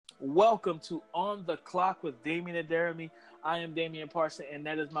Welcome to On the Clock with Damian and Jeremy. I am Damian Parson, and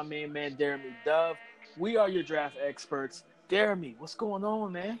that is my main man, Jeremy Dove. We are your draft experts. Jeremy, what's going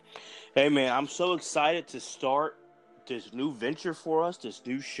on, man? Hey, man, I'm so excited to start this new venture for us, this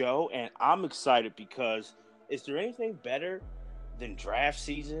new show, and I'm excited because is there anything better than draft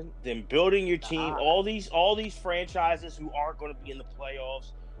season, than building your team? All these franchises who aren't going to be in the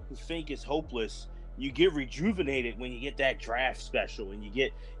playoffs, who think it's hopeless, you get rejuvenated when you get that draft special, and you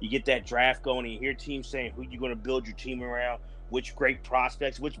get that draft going, and you hear teams saying who you're going to build your team around, which great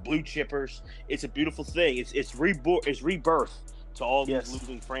prospects, which blue chippers. It's a beautiful thing. It's rebirth to all these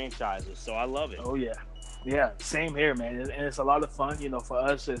losing franchises. So I love it. Oh yeah. Yeah, same here, man. And it's a lot of fun, for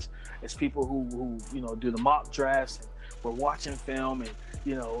us as people who do the mock drafts, and we're watching film, and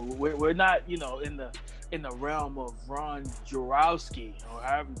we're not in the realm of Ron Jurowski, or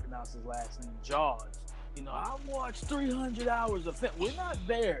however you pronounce his last name, Jaws. I watched 300 hours of film. We're not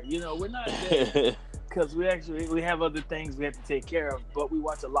there, we're not there because we have other things we have to take care of. But we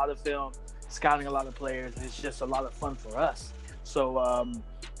watch a lot of film, scouting a lot of players, and it's just a lot of fun for us. So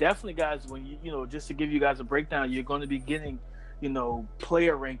definitely, guys, when just to give you guys a breakdown, you're going to be getting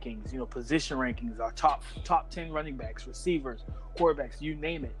player rankings, position rankings, our top 10 running backs, receivers, quarterbacks, you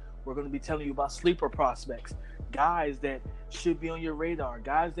name it. We're going to be telling you about sleeper prospects, guys that should be on your radar,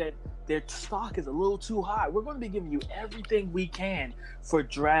 guys that their stock is a little too high. We're going to be giving you everything we can for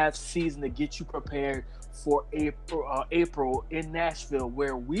draft season to get you prepared for April in Nashville,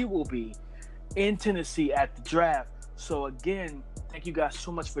 where we will be in Tennessee at the draft. So again, thank you guys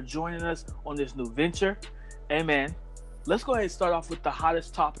so much for joining us on this new venture. Hey man, let's go ahead and start off with the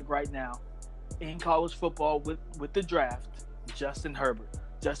hottest topic right now in college football with the draft, Justin Herbert.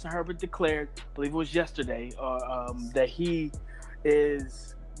 Justin Herbert declared, I believe it was yesterday, that he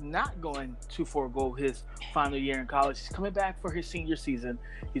is not going to forego his final year in college. He's coming back for his senior season.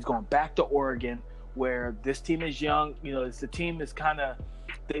 He's going back to Oregon, where this team is young. The team is kind of,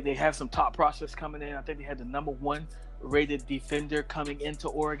 they have some top prospects coming in. I think they had the number 1 rated defender coming into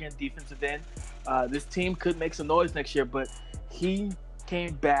Oregon, defensive end. This team could make some noise next year, but he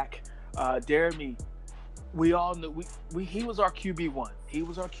came back. Jeremy, we all knew he was our QB1. He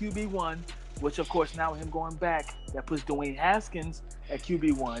was our QB1, which of course now with him going back, that puts Dwayne Haskins at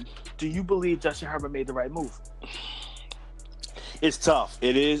QB1. Do you believe Justin Herbert made the right move? It's tough.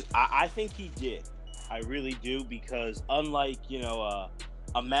 It is. I think he did. I really do, because unlike a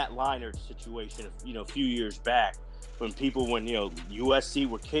Matt Leinart situation, a few years back, when USC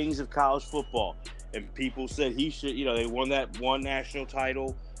were kings of college football, and people said he should, they won that one national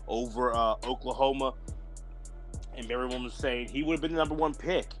title over Oklahoma, and everyone was saying he would have been the number 1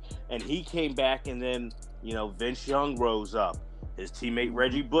 pick, and he came back, and then Vince Young rose up, his teammate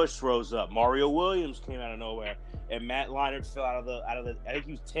Reggie Bush rose up, Mario Williams came out of nowhere, and Matt Leinart fell out of the. I think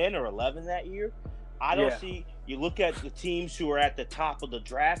he was 10 or 11 that year. I don't see. You look at the teams who are at the top of the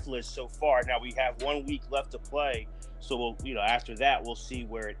draft list so far. Now we have 1 week left to play, so we'll, after that we'll see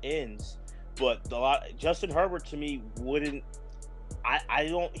where it ends. But Justin Herbert to me wouldn't. I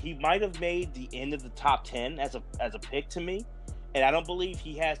don't. He might have made the end of the top 10 as a pick to me, and I don't believe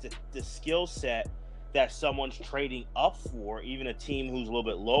he has the skill set that someone's trading up for. Even a team who's a little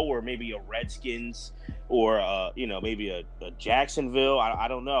bit lower, maybe a Redskins or maybe a Jacksonville. I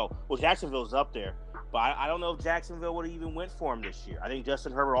don't know. Well, Jacksonville's up there. But I don't know if Jacksonville would have even went for him this year. I think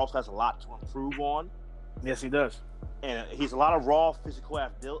Justin Herbert also has a lot to improve on. Yes, he does. And he's a lot of raw physical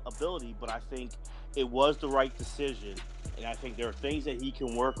ability, but I think it was the right decision. And I think there are things that he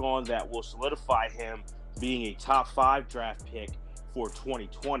can work on that will solidify him being a top 5 draft pick for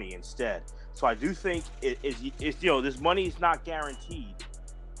 2020 instead. So I do think it's this money is not guaranteed.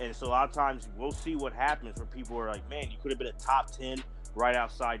 And so a lot of times we'll see what happens where people are like, man, you could have been a top 10 right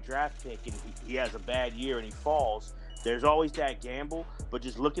outside draft pick, and he has a bad year and he falls. There's always that gamble, but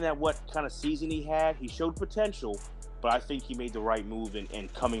just looking at what kind of season he had, he showed potential, but I think he made the right move in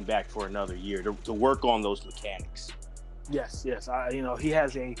coming back for another year to work on those mechanics. Yes. He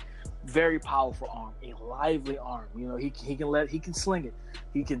has a very powerful arm, a lively arm. He can sling it.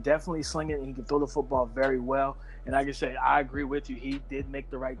 He can definitely sling it, and he can throw the football very well. And like I said, I agree with you. He did make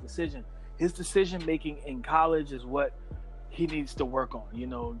the right decision. His decision making in college is what he needs to work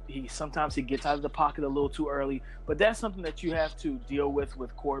on. Sometimes he gets out of the pocket a little too early, but that's something that you have to deal with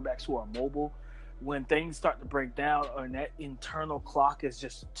quarterbacks who are mobile. When things start to break down, and that internal clock is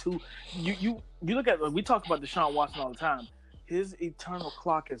just too. You look at, we talk about Deshaun Watson all the time. His internal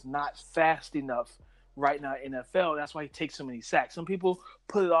clock is not fast enough right now in NFL. That's why he takes so many sacks. Some people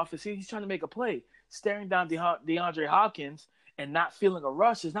put it off and see he's trying to make a play, staring down DeAndre Hopkins and not feeling a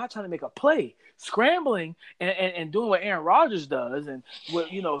rush is not trying to make a play. Scrambling and doing what Aaron Rodgers does and what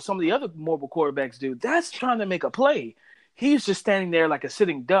some of the other mobile quarterbacks do, that's trying to make a play. He's just standing there like a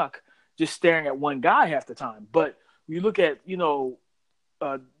sitting duck, just staring at one guy half the time. But you look at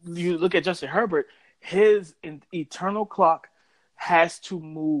Justin Herbert, his eternal clock has to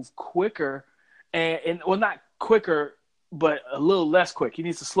move quicker, and well, not quicker, but a little less quick. He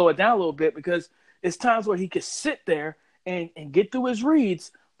needs to slow it down a little bit because it's times where he could sit there and get through his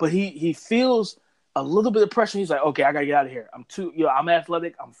reads, but he feels a little bit of pressure. He's like, okay, I gotta get out of here. I'm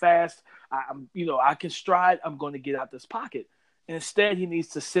athletic, I'm fast, I can stride. I'm going to get out this pocket. And instead, he needs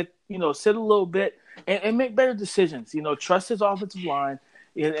to sit a little bit and make better decisions. Trust his offensive line.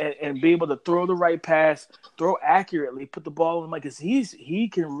 And be able to throw the right pass, throw accurately, put the ball in the because he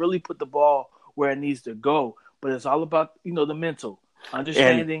can really put the ball where it needs to go. But it's all about the mental,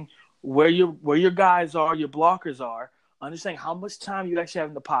 understanding where your guys are, your blockers are, understanding how much time you actually have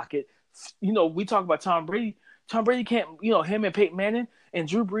in the pocket. We talk about Tom Brady. Tom Brady can't, him and Peyton Manning and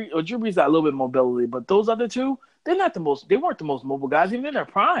Drew Brees. Or Drew Brees got a little bit of mobility, but those other two, they weren't the most mobile guys even in their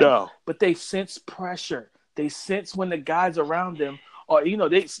prime. No. But they sense pressure. They sense when the guys around them. Or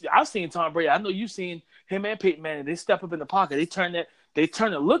I've seen Tom Brady. I know you've seen him and Peyton Manning. They step up in the pocket. They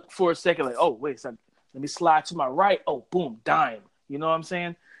turn to look for a second, like, oh wait a second, let me slide to my right. Oh, boom, dime. You know what I'm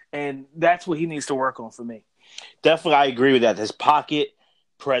saying? And that's what he needs to work on for me. Definitely, I agree with that. His pocket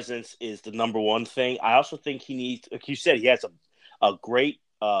presence is the number one thing. I also think he needs, like you said, he has a great.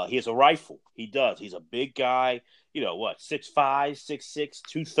 He has a rifle. He does. He's a big guy. 6'5", 6'6",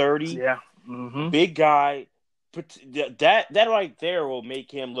 230. Yeah, mm-hmm. Big guy. That right there will make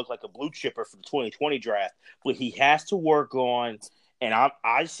him look like a blue chipper for the 2020 draft. What he has to work on, and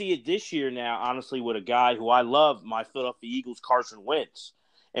I see it this year now, honestly, with a guy who I love, my Philadelphia Eagles, Carson Wentz.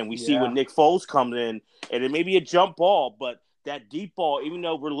 And we see when Nick Foles comes in, and it may be a jump ball, but that deep ball, even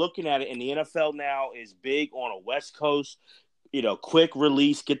though we're looking at it, and the NFL now is big on a West Coast, quick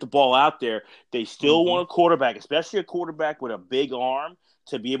release, get the ball out there. They still want a quarterback, especially a quarterback with a big arm,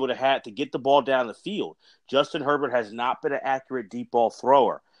 to be able to get the ball down the field. Justin Herbert has not been an accurate deep ball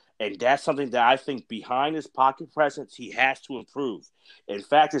thrower. And that's something that I think behind his pocket presence, he has to improve. In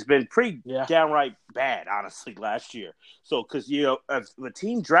fact, it's been pretty downright bad, honestly, last year. So, because, if the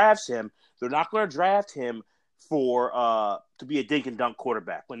team drafts him, they're not going to draft him for to be a dink and dunk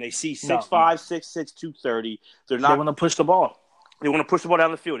quarterback. When they see 6'5", 6'6", 230, they want to push the ball. They want to push the ball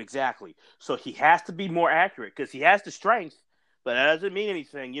down the field, exactly. So he has to be more accurate because he has the strength. But that doesn't mean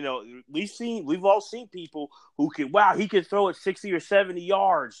anything. We've all seen people who he can throw it 60 or 70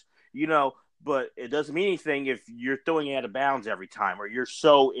 yards, but it doesn't mean anything if you're throwing it out of bounds every time or you're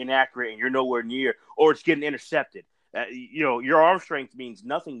so inaccurate and you're nowhere near or it's getting intercepted. Your arm strength means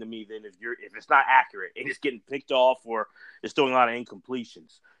nothing to me then if it's not accurate and it's getting picked off or it's throwing a lot of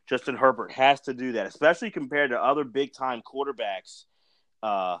incompletions. Justin Herbert has to do that, especially compared to other big-time quarterbacks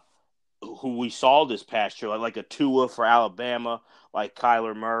who we saw this past year, like a Tua for Alabama, like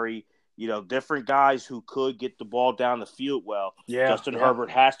Kyler Murray, different guys who could get the ball down the field well. Justin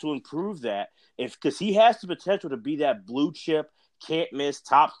Herbert has to improve that because he has the potential to be that blue chip, can't miss,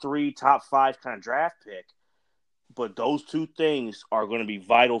 top 3, top 5 kind of draft pick. But those two things are going to be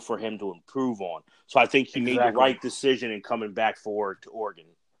vital for him to improve on. So I think he made the right decision in coming back forward to Oregon.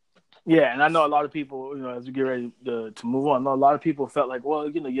 Yeah, and I know a lot of people, as we get ready to move on, I know a lot of people felt like, well,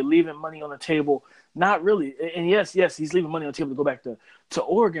 you're leaving money on the table. Not really. And yes, he's leaving money on the table to go back to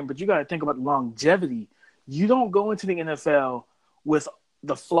Oregon, but you got to think about longevity. You don't go into the NFL with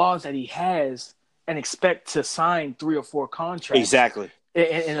the flaws that he has and expect to sign 3 or 4 contracts. Exactly.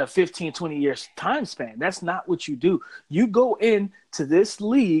 In a 15, 20 years time span. That's not what you do. You go into this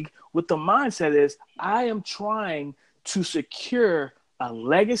league with the mindset is, I am trying to secure a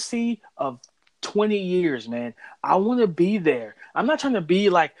legacy of 20 years, man. I want to be there. I'm not trying to be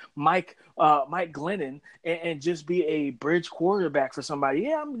like Mike Glennon and just be a bridge quarterback for somebody.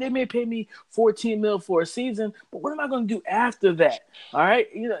 Yeah, they may pay me $14 million for a season, but what am I going to do after that? All right,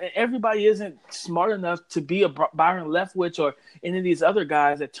 everybody isn't smart enough to be a Byron Leftwich or any of these other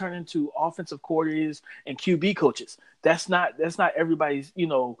guys that turn into offensive coordinators and QB coaches. That's not everybody's.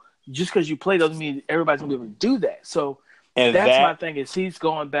 Just because you play doesn't mean everybody's going to be able to do that. So. And that's my thing is he's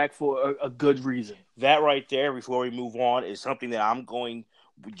going back for a good reason. That right there, before we move on, is something that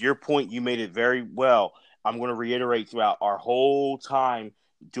your point, you made it very well. I'm going to reiterate throughout our whole time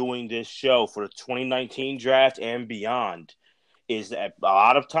doing this show for the 2019 draft and beyond is that a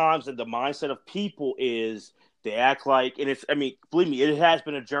lot of times that the mindset of people is they act like, and believe me, it has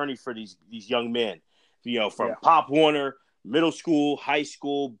been a journey for these young men, from Pop Warner, middle school, high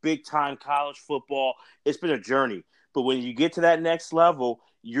school, big time college football. It's been a journey. But when you get to that next level,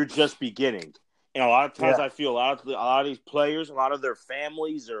 you're just beginning. And a lot of times Yeah. I feel a lot of these players, a lot of their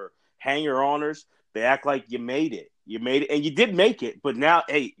families or hanger-oners, they act like you made it. You made it, and you did make it. But now,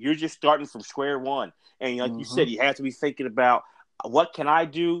 hey, you're just starting from square one. And like you Mm-hmm. said, you have to be thinking about what can I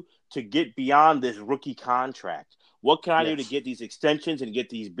do to get beyond this rookie contract? What can I do to Yes. get these extensions and get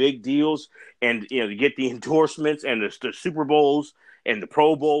these big deals and to get the endorsements and the Super Bowls and the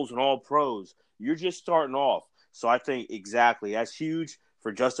Pro Bowls and all pros? You're just starting off. So I think exactly that's huge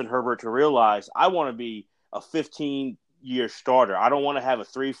for Justin Herbert to realize I want to be a 15-year starter. I don't want to have a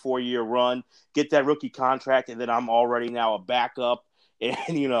 3-4 year run, get that rookie contract, and then I'm already now a backup. And,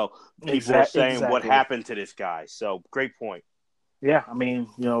 people are saying what Exactly. happened to this guy. So great point. Yeah, I mean,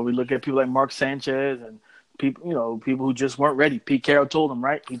 we look at people like Mark Sanchez and people who just weren't ready. Pete Carroll told him,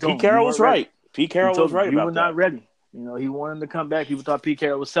 right? He Pete told him, you Carroll was weren't ready. right. Pete He Carroll was told him, right you were about not that. ready. He wanted him to come back. People thought Pete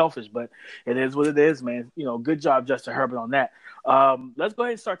Carroll was selfish, but it is what it is, man. Good job, Justin Herbert, on that. Let's go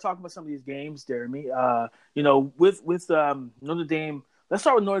ahead and start talking about some of these games, Jeremy. With Notre Dame, let's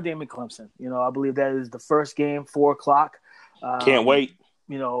start with Notre Dame and Clemson. I believe that is the first game, 4:00. Can't wait.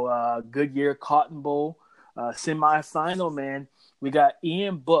 Goodyear Cotton Bowl semifinal, man. We got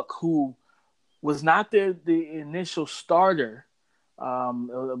Ian Book, who was not the initial starter. I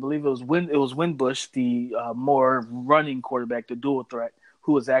believe it was Winbush, the more running quarterback, the dual threat,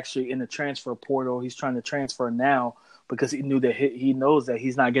 who was actually in the transfer portal. He's trying to transfer now because he knows that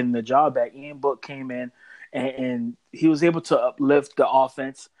he's not getting the job back. Ian Book came in and he was able to uplift the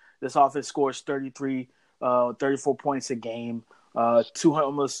offense. This offense scores 34 points a game, 200,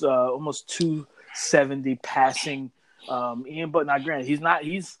 almost 270 passing. Ian Book, now granted, he's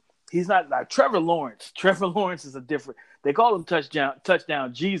not like Trevor Lawrence. Trevor Lawrence is a different. They call him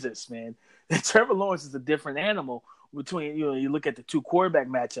touchdown Jesus, man. Trevor Lawrence is a different animal. Between you look at the two quarterback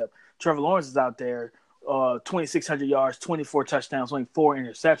matchup. Trevor Lawrence is out there, 2,600 yards, 24 touchdowns, only 4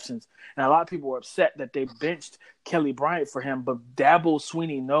 interceptions, and a lot of people were upset that they benched Kelly Bryant for him. But Dabo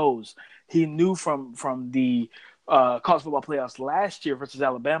Swinney knows. He knew from the college football playoffs last year versus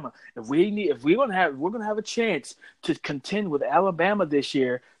Alabama. We're gonna have a chance to contend with Alabama this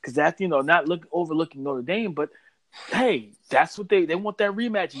year, because that's not overlooking Notre Dame, but hey, that's what they want, that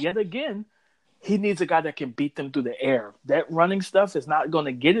rematch yet again. He needs a guy that can beat them through the air. That running stuff is not going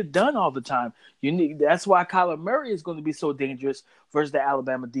to get it done all the time. That's why Kyler Murray is going to be so dangerous versus the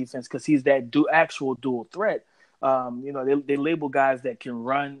Alabama defense, because he's that actual dual threat. They label guys that can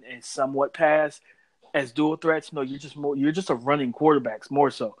run and somewhat pass as dual threats. No, you're just a running quarterbacks more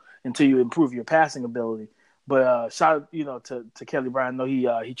so until you improve your passing ability. But shout out to Kelly Bryant. I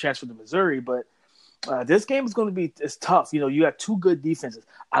know he transferred to Missouri, but this game is going to be tough. You have two good defenses.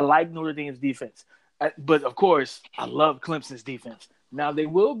 I like Notre Dame's defense, but of course I love Clemson's defense. Now they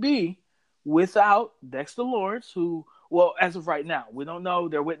will be without Dexter Lawrence, who, well, as of right now, we don't know.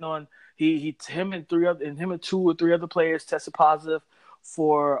 They're waiting on him and two or three other players tested positive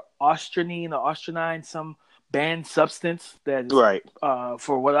for ostranine, some banned substance that is, Right.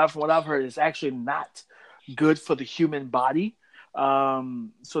 from what I've heard, is actually not good for the human body.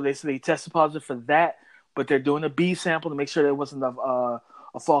 So they tested positive for that, but they're doing a B sample to make sure there wasn't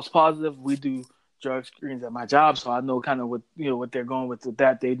a false positive. We do drug screens at my job, so I know kind of what they're going with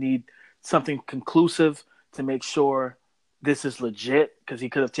that. They need something conclusive to make sure this is legit, because he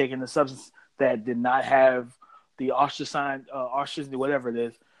could have taken a substance that did not have the ostracine, whatever it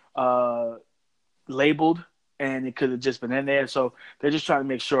is, labeled, and it could have just been in there. So they're just trying to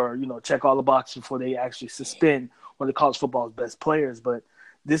make sure, check all the boxes before they actually suspend one of college football's best players. But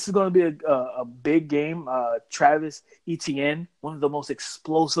this is going to be a big game. Travis Etienne, one of the most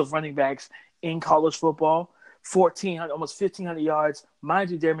explosive running backs in college football, 1,400, almost 1,500 yards.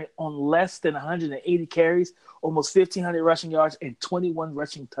 Mind you, Jeremy, on less than 180 carries, almost 1,500 rushing yards and 21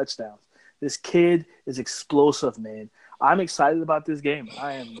 rushing touchdowns. This kid is explosive, man. I'm excited about this game.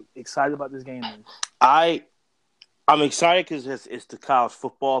 I am excited about this game, man. I'm excited because it's the college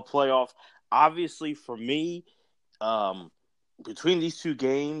football playoff. Obviously, for me, between these two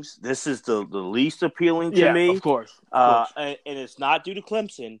games, this is the least appealing to me. Of course. And it's not due to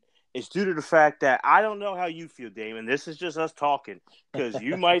Clemson. It's due to the fact that I don't know how you feel, Damon. This is just us talking, because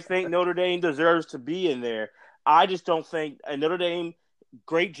you might think Notre Dame deserves to be in there. I just don't think Notre Dame.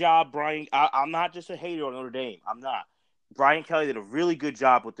 Great job, Brian. I'm not just a hater on Notre Dame. I'm not. Brian Kelly did a really good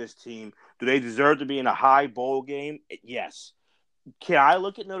job with this team. Do they deserve to be in a high bowl game? Yes. Can I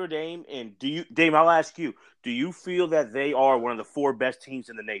look at Notre Dame and Dame, I'll ask you, do you feel that they are one of the 4 best teams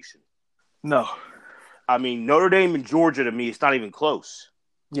in the nation? No. I mean, Notre Dame and Georgia, to me, it's not even close.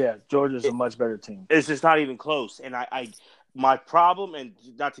 Yeah, Georgia's a much better team. It's just not even close. And my problem, and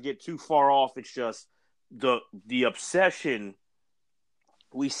not to get too far off, it's just the obsession.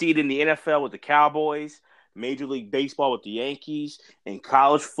 We see it in the NFL with the Cowboys, Major League Baseball with the Yankees, and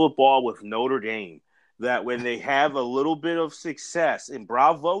college football with Notre Dame. That when they have a little bit of success, and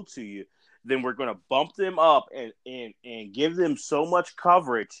bravo to you, then we're going to bump them up and give them so much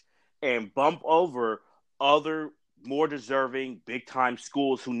coverage and bump over other more deserving big-time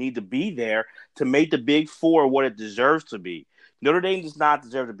schools who need to be there to make the Big Four what it deserves to be. Notre Dame does not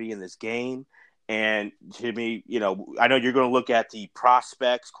deserve to be in this game. And to me, I know you're going to look at the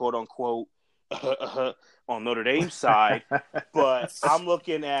prospects, quote unquote, on Notre Dame's side, but I'm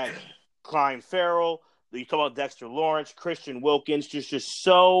looking at Klein Farrell. You talk about Dexter Lawrence, Christian Wilkins, just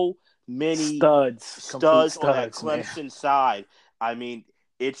so many studs on that Clemson side. I mean,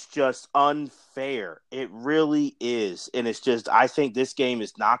 it's just unfair. It really is. And it's just, I think this game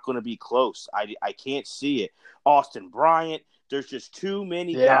is not going to be close. I can't see it. Austin Bryant. There's just too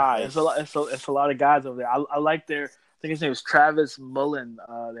many guys. It's a lot of guys over there. I like I think his name is Travis Mullen,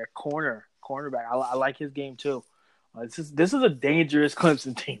 their cornerback. I like his game too. This is a dangerous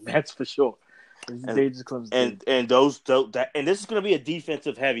Clemson team, that's for sure. It's a dangerous Clemson team. And this is going to be a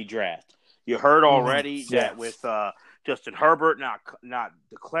defensive heavy draft. You heard already that with Justin Herbert not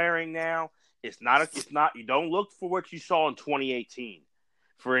declaring now, it's not. You don't look for what you saw in 2018.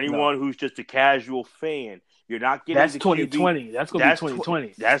 For anyone who's just a casual fan. You're not getting that's 2020. That's going to be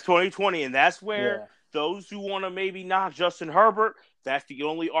 2020. That's 2020, and that's where those who want to maybe knock Justin Herbert, that's the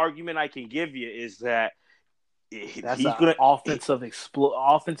only argument I can give you is that that's he's going to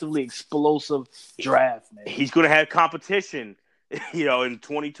offensively explosive draft, man. He's going to have competition, in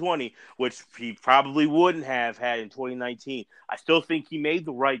 2020, which he probably wouldn't have had in 2019. I still think he made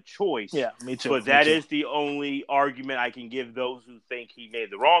the right choice. Yeah, me too. But that is the only argument I can give those who think he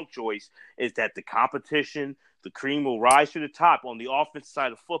made the wrong choice is that the competition, the cream will rise to the top on the offensive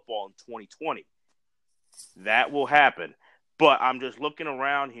side of football in 2020. That will happen. But I'm just looking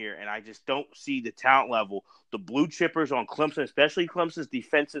around here, and I just don't see the talent level. The blue chippers on Clemson, especially Clemson's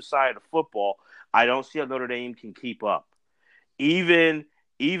defensive side of football, I don't see how Notre Dame can keep up. Even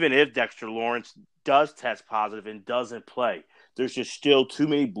if Dexter Lawrence does test positive and doesn't play, there's just still too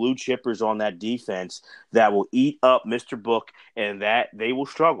many blue chippers on that defense that will eat up Mr. Book and that they will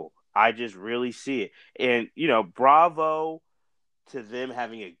struggle. I just really see it. And, bravo to them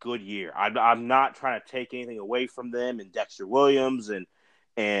having a good year. I'm not trying to take anything away from them and Dexter Williams and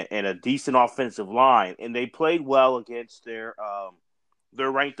a decent offensive line. And they played well against their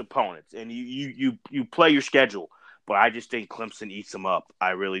ranked opponents. And you play your schedule. But I just think Clemson eats them up.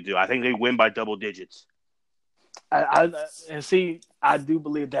 I really do. I think they win by double digits. I do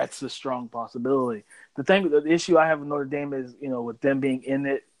believe that's a strong possibility. The issue I have with Notre Dame is, with them being in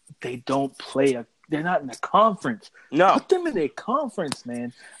it, they don't play they're not in a conference. No. Put them in a conference,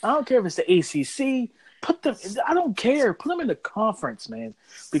 man. I don't care if it's the ACC. I don't care. Put them in the conference, man,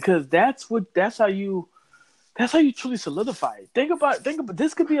 because that's how you truly solidify it. Think about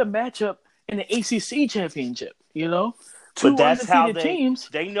this could be a matchup in the ACC championship, But that's how teams.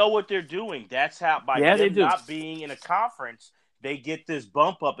 They know what they're doing. That's how them not being in a conference, they get this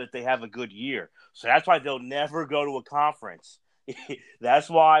bump up if they have a good year. So that's why they'll never go to a conference. That's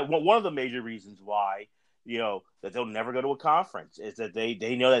why one of the major reasons why that they'll never go to a conference is that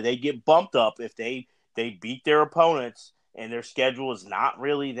they know that they get bumped up if they beat their opponents and their schedule is not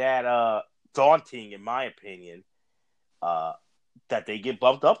really that daunting in my opinion. That they get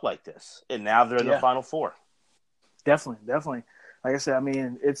bumped up like this, and now they're in the Final Four. Definitely. Like I said, I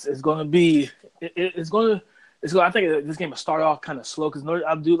mean, it's going to be it's going to. I think this game will start off kind of slow because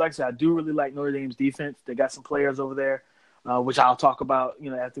I do really like Notre Dame's defense. They got some players over there, which I'll talk about.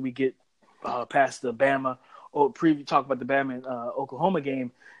 After we get past the Bama or talk about the Bama and Oklahoma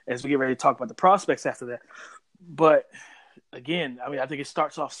game as we get ready to talk about the prospects after that. But again, I mean, I think it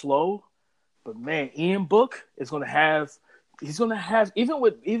starts off slow, but man, Ian Book is going to have. He's going to have even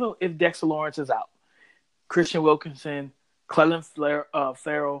if Dexter Lawrence is out, Christian Wilkinson, Clelin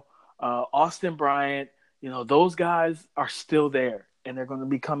Farrell, Austin Bryant, those guys are still there and they're going to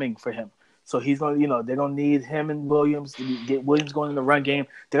be coming for him. So he's going to, they're going to need him and Williams to get Williams going in the run game.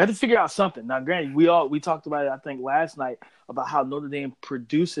 They got to figure out something. Now, granted, we talked about it, I think, last night about how Notre Dame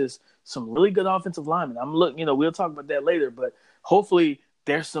produces some really good offensive linemen. I'm looking, we'll talk about that later, but hopefully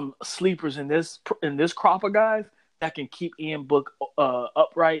there's some sleepers in this crop of guys that can keep Ian Book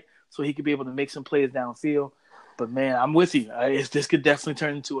upright so he could be able to make some plays downfield. But, man, I'm with you. This could definitely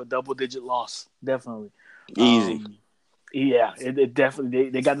turn into a double-digit loss. Definitely. Easy. It definitely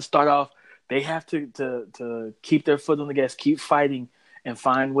 – they got to start off. They have to keep their foot on the gas, keep fighting, and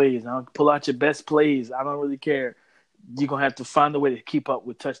find ways. Now, pull out your best plays. I don't really care. You're going to have to find a way to keep up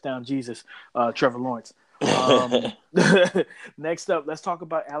with touchdown Jesus, Trevor Lawrence. Um, next up, let's talk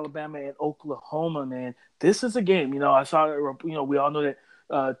about Alabama and Oklahoma, man. This is a game. I saw. We all know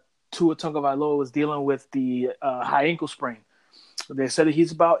that Tua Tagovailoa was dealing with the high ankle sprain. They said that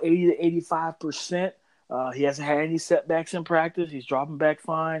he's about 80 to 85%. He hasn't had any setbacks in practice. He's dropping back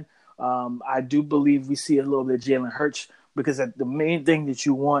fine. I do believe we see a little bit of Jalen Hurts because the main thing that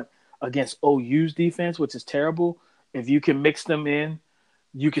you want against OU's defense, which is terrible, if you can mix them in,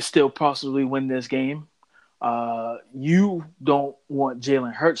 you can still possibly win this game. You don't want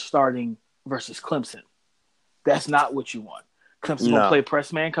Jalen Hurts starting versus Clemson. That's not what you want. Clemson's going to play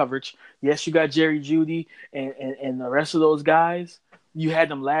press man coverage. Yes, you got Jerry Jeudy and the rest of those guys. You had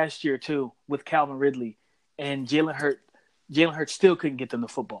them last year, too, with Calvin Ridley. And Jalen Hurts still couldn't get them the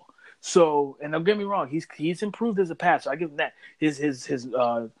football. So, and don't get me wrong, he's improved as a passer. I give him that.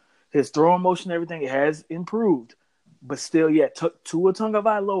 His throwing motion, everything, it has improved. But still, yeah, Tua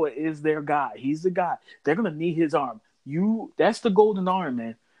Tagovailoa is their guy. He's the guy. They're going to need his arm. That's the golden arm,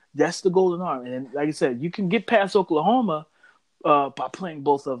 man. That's the golden arm. And like I said, you can get past Oklahoma by playing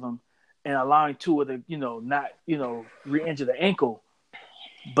both of them and allowing Tua to, not, re-injure the ankle.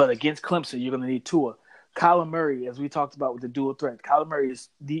 But against Clemson, you're going to need Tua. Kyler Murray, as we talked about with the dual threat, Kyler Murray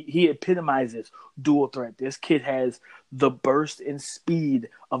he epitomizes dual threat. This kid has the burst and speed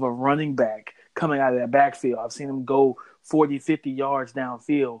of a running back coming out of that backfield. I've seen him go 40, 50 yards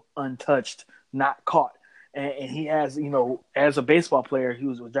downfield, untouched, not caught. And he has, as a baseball player, he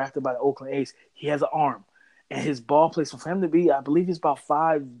was drafted by the Oakland A's. He has an arm. And his ball placement, for him to be, I believe he's about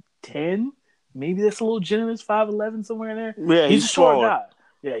 5'10". Maybe that's a little generous, 5'11", somewhere in there. Yeah, he's a short guy.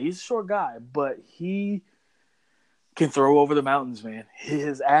 Yeah, he's a short guy, but he can throw over the mountains, man.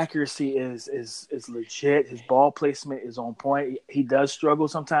 His accuracy is legit. His ball placement is on point. He does struggle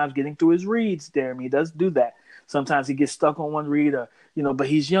sometimes getting through his reads, Jeremy. He does do that. Sometimes he gets stuck on one read, but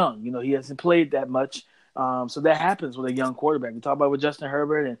he's young. He hasn't played that much. So that happens with a young quarterback. We talk about with Justin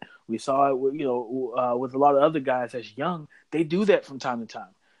Herbert, and we saw it with, with a lot of other guys that's young. They do that from time to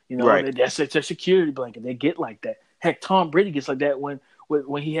time. Right. That's a security blanket. They get like that. Heck, Tom Brady gets like that when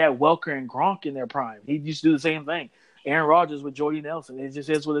he had Welker and Gronk in their prime. He used to do the same thing. Aaron Rodgers with Jordy Nelson. It just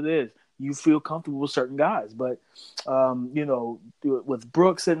is what it is. You feel comfortable with certain guys. But, with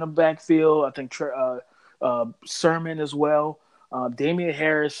Brooks in the backfield, I think Sermon as well, Damian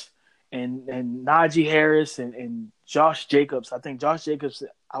Harris and Najee Harris and Josh Jacobs. I think Josh Jacobs,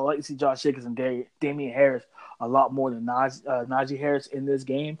 I like to see Josh Jacobs and Damian Harris a lot more than Najee Harris in this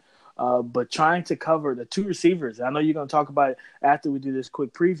game. But trying to cover the two receivers, I know you're going to talk about it after we do this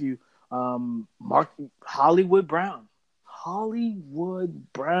quick preview. Hollywood Brown,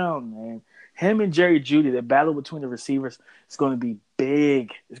 man. Him and Jerry Jeudy, the battle between the receivers is going to be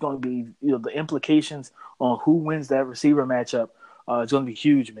big. It's going to be, the implications on who wins that receiver matchup. It's going to be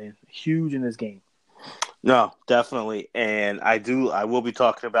huge, man. Huge in this game. No, definitely. And I will be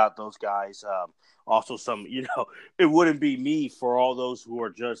talking about those guys. Also, some, it wouldn't be me for all those who are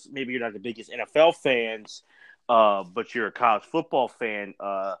just, maybe you're not the biggest NFL fans, but you're a college football fan.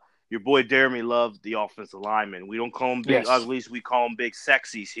 Your boy Jeremy loved the offensive linemen. We don't call them big uglies. We call them big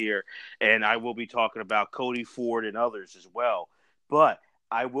sexies here. And I will be talking about Cody Ford and others as well. But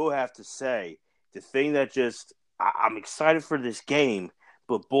I will have to say, the thing that I'm excited for this game,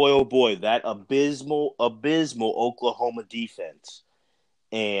 but boy, oh boy, that abysmal Oklahoma defense.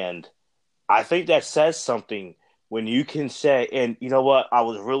 And I think that says something when you can say, and you know what? I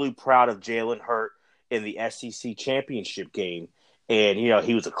was really proud of Jalen Hurts in the SEC championship game. And,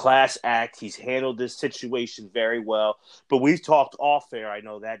 he was a class act. He's handled this situation very well. But we've talked off air, I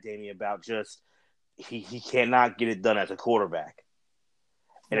know that, Damien, about just he cannot get it done as a quarterback.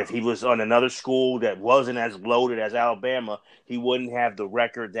 And if he was on another school that wasn't as loaded as Alabama, he wouldn't have the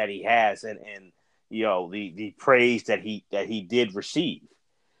record that he has and the praise that he did receive.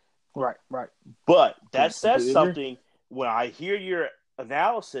 Right. But that says something when I hear your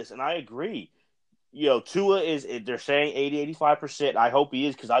analysis, and I agree. Tua they're saying 80, 85%. I hope he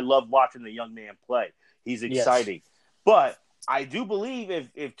is because I love watching the young man play. He's exciting. Yes. But I do believe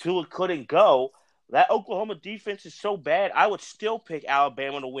if Tua couldn't go, that Oklahoma defense is so bad, I would still pick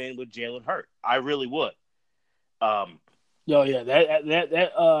Alabama to win with Jalen Hurts. I really would. That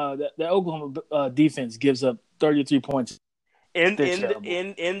Oklahoma defense gives up 33 points. In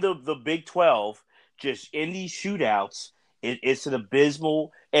the Big 12, just in these shootouts, it's an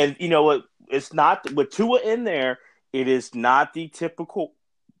abysmal. And you know what? It's not with Tua in there. It is not the typical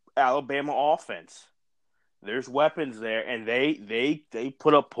Alabama offense. There's weapons there, and they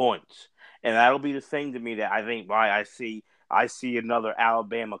put up points, and that'll be the thing to me that I think why I see another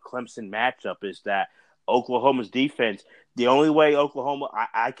Alabama Clemson matchup is that Oklahoma's defense. The only way Oklahoma,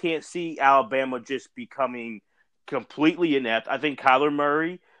 I can't see Alabama just becoming completely inept. I think Kyler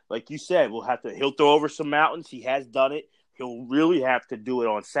Murray, like you said, he'll throw over some mountains. He has done it. He'll really have to do it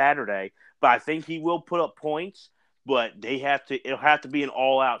on Saturday. But I think he will put up points, but it'll have to be an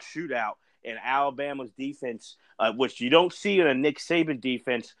all-out shootout. And Alabama's defense, which you don't see in a Nick Saban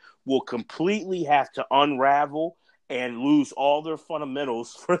defense, will completely have to unravel and lose all their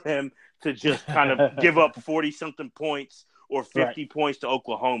fundamentals for them to just kind of give up 40-something points or 50 points to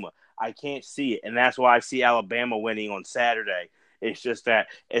Oklahoma. I can't see it, and that's why I see Alabama winning on Saturday. It's just that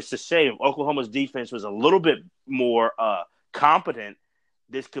it's a shame. If Oklahoma's defense was a little bit more competent,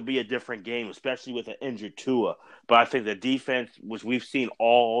 this could be a different game, especially with an injured Tua. But I think the defense, which we've seen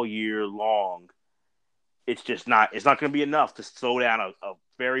all year long, it's not going to be enough to slow down a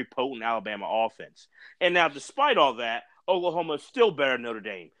very potent Alabama offense. And now, despite all that, Oklahoma is still better than Notre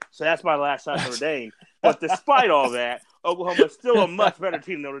Dame. So that's my last shot at Notre Dame. But despite all that, Oklahoma is still a much better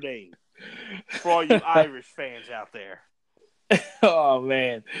team than Notre Dame. For all you Irish fans out there. Oh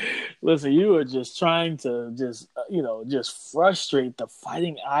man, listen, you were just trying to just frustrate the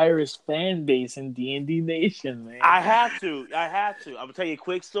Fighting Irish fan base in D&D Nation, man. I have to. I'm gonna tell you a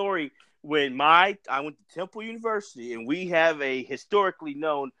quick story. When I went to Temple University, and we have a historically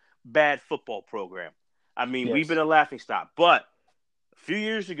known bad football program. I mean, We've been a laughingstock. But a few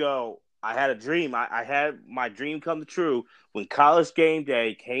years ago, I had a dream. I had my dream come true when College Game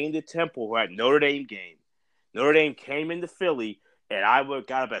Day came to Temple. We're at Notre Dame game. Notre Dame came into Philly, and I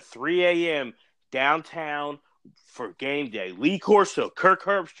got up at 3 a.m. downtown for game day. Lee Corso, Kirk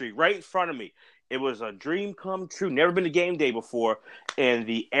Herbstreit, right in front of me. It was a dream come true. Never been to game day before. And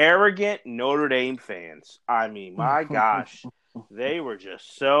the arrogant Notre Dame fans, I mean, my gosh, they were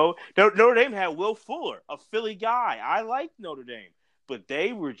just so – Notre Dame had Will Fuller, a Philly guy. I liked Notre Dame. But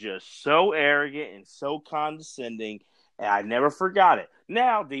they were just so arrogant and so condescending. And I never forgot it.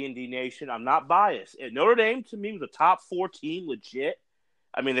 Now, D&D Nation, I'm not biased. And Notre Dame, to me, was a top 4 team, legit.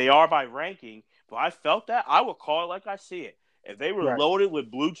 I mean, they are by ranking. But I felt that. I would call it like I see it. If they were loaded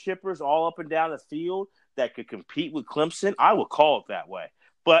with blue chippers all up and down the field that could compete with Clemson, I would call it that way.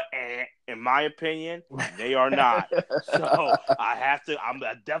 But in my opinion, they are not. So I'm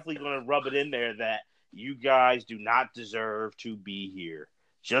definitely going to rub it in there that you guys do not deserve to be here.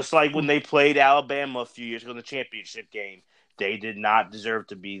 Just like when they played Alabama a few years ago in the championship game, they did not deserve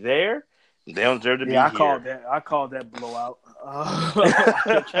to be there. They don't deserve to be here. I called that blowout.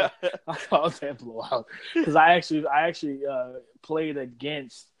 I called that blowout because I actually played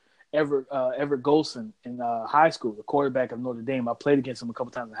against Everett Golson in high school, the quarterback of Notre Dame. I played against him a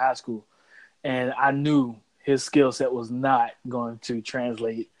couple times in high school, and I knew his skill set was not going to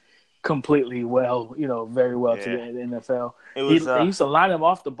translate completely well, very well to the NFL. They used to line him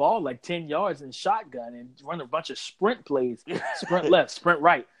off the ball like 10 yards in shotgun and run a bunch of sprint plays, sprint left, sprint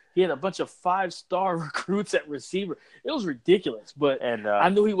right. He had a bunch of 5-star recruits at receiver. It was ridiculous, but I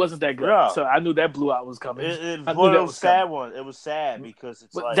knew he wasn't that good, so I knew that blowout was coming. It was sad one. It was sad because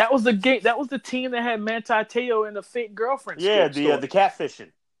it's like that was the game. That was the team that had Manti Te'o and the fake girlfriend. Yeah, the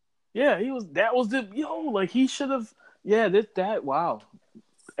catfishing. Yeah, he was. That was the he should have. Yeah, that wow.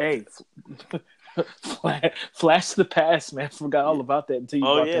 Hey, flash to the past, man. Forgot all about that until you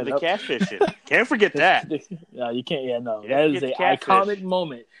brought that the up. catfishing. Can't forget that. No, you can't. Yeah, no. That is an iconic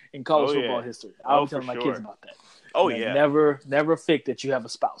moment in college football history. I was telling my kids about that. Never fake that you have a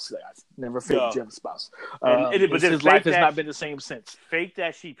spouse, guys. Never fake that you have a spouse. But his life has not been the same since. Fake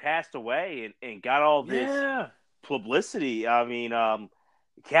that she passed away and got all this publicity. I mean,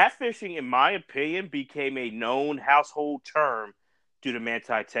 catfishing, in my opinion, became a known household term due to Manti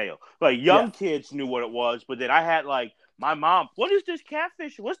Te'o. Like, young kids knew what it was, but then I had, like, my mom, what is this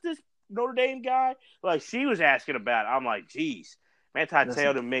catfish? What's this Notre Dame guy? Like, she was asking about it. I'm like, geez, Manti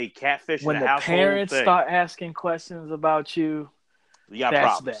Te'o to make catfish a household thing. When the parents start asking questions about you, got that's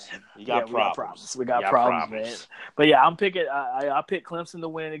problems. bad. We got problems. We got problems, man. But, yeah, I'm picking I pick Clemson to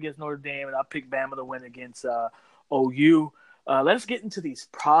win against Notre Dame, and I pick Bama to win against OU. Let's get into these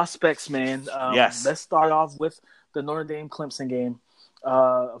prospects, man. Let's start off with the Notre Dame-Clemson game.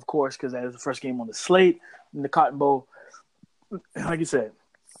 Of course, because that is the first game on the slate in the Cotton Bowl. Like you said,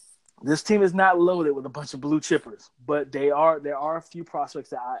 this team is not loaded with a bunch of blue chippers, but there are a few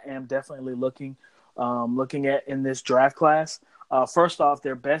prospects that I am definitely looking at in this draft class. First off,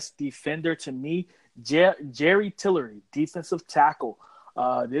 their best defender to me, Jerry Tillery, defensive tackle.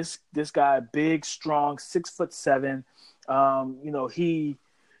 This guy, big, strong, 6'7".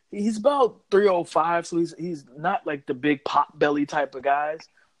 He's about 305, so he's not like the big pot belly type of guys,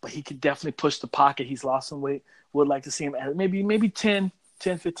 but he could definitely push the pocket. He's lost some weight. Would like to see him at maybe 10,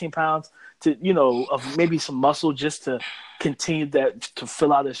 10, 15 pounds to, of maybe some muscle just to continue to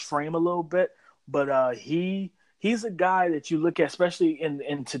fill out his frame a little bit. But he's a guy that you look at, especially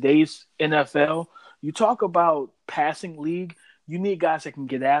in today's NFL. You talk about passing league, you need guys that can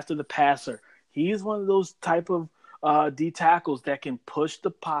get after the passer. He is one of those type of D tackles that can push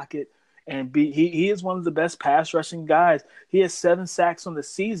the pocket and he is one of the best pass rushing guys. He has 7 sacks on the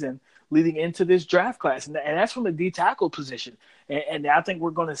season leading into this draft class, and that's from the D tackle position. And I think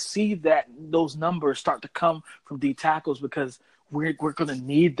we're going to see those numbers start to come from D tackles because we're going to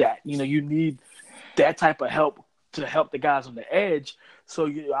need that. You need that type of help to help the guys on the edge. So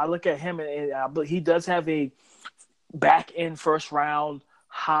I look at him, and he does have a back end first round,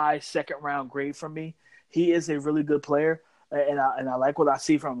 high second round grade from me. He is a really good player, and I like what I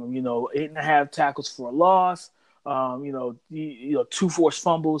see from him. 8.5 tackles for a loss. 2 forced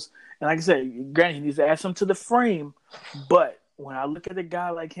fumbles, and like I said, granted, he needs to add some to the frame. But when I look at a guy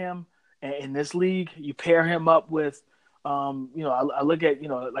like him in this league, you pair him up with, I look at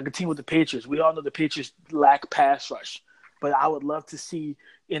like a team with the Patriots. We all know the Patriots lack pass rush, but I would love to see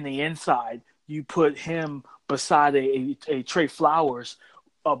in the inside you put him beside a Trey Flowers,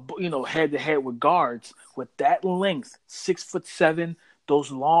 head to head with guards with that length, 6'7".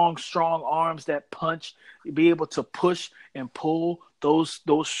 Those long, strong arms that punch, be able to push and pull those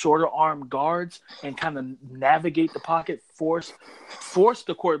shorter arm guards and kind of navigate the pocket, force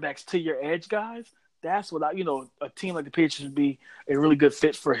the quarterbacks to your edge guys. That's what a team like the Patriots would be a really good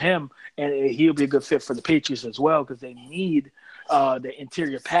fit for him, and he'll be a good fit for the Patriots as well because they need the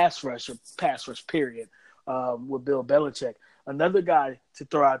interior pass rush period with Bill Belichick. Another guy to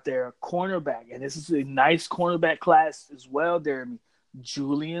throw out there, cornerback, and this is a nice cornerback class as well, Jeremy.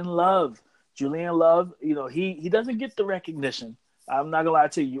 Julian Love, he doesn't get the recognition. I'm not gonna lie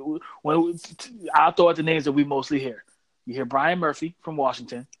to you. I'll throw out the names that we mostly hear. You hear Brian Murphy from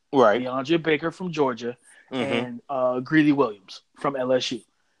Washington, right? DeAndre Baker from Georgia, and Greedy Williams from LSU.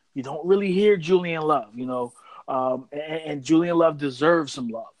 You don't really hear Julian Love, and Julian Love deserves some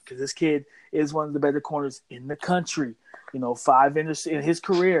love because this kid is one of the better corners in the country. 5 in his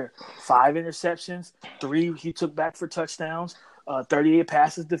career, 5 interceptions, 3 he took back for touchdowns. 38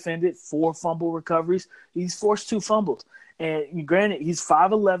 passes defended, 4 fumble recoveries. He's forced 2 fumbles. And granted, he's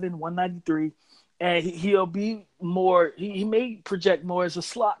 5'11", 193, and he'll be more – he may project more as a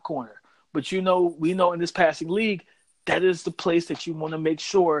slot corner. But, we know in this passing league, that is the place that you want to make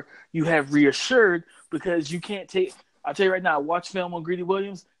sure you have reassured because you can't take – I'll tell you right now, watch film on Greedy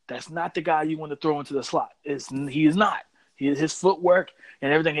Williams, that's not the guy you want to throw into the slot. He is not. His footwork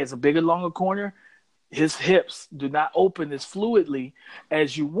and everything has a bigger, longer corner. His hips do not open as fluidly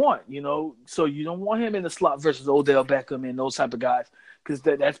as you want, So you don't want him in the slot versus Odell Beckham and those type of guys because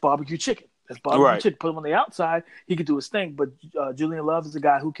that's barbecue chicken. That's barbecue chicken. Put him on the outside, he can do his thing. But Julian Love is a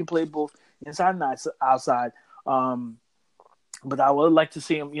guy who can play both inside and outside. But I would like to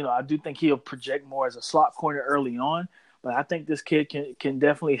see him. I do think he'll project more as a slot corner early on. But I think this kid can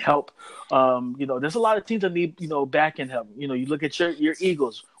definitely help. There's a lot of teams that need back end help. You look at your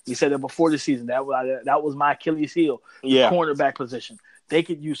Eagles. We said that before the season. That was my Achilles heel. Yeah. The cornerback position. They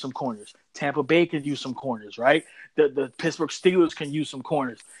could use some corners. Tampa Bay could use some corners, right? The Pittsburgh Steelers can use some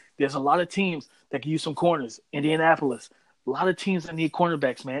corners. There's a lot of teams that can use some corners. Indianapolis. A lot of teams that need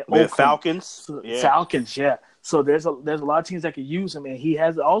cornerbacks, man. Falcons. Yeah. Falcons, yeah. So there's a lot of teams that can use him, and he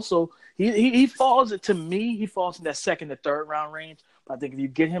has also he falls to me. He falls in that second to third round range. But I think if you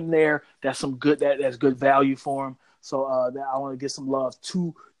get him there, that's good value for him. So I want to give some love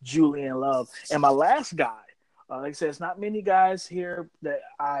to Julian Love. And my last guy, like I said, it's not many guys here that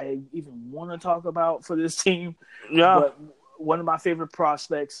I even want to talk about for this team. Yeah. But one of my favorite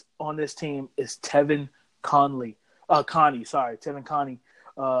prospects on this team is Tevin Coney. Tevin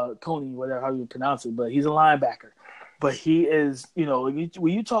Coney, whatever how you pronounce it, but he's a linebacker. But he is, when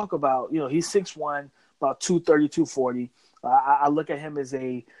you talk about, he's 6'1", about 230, 240. I look at him as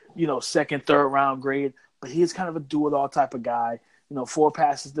a, second, third round grade, but he's kind of a do-it-all type of guy. 4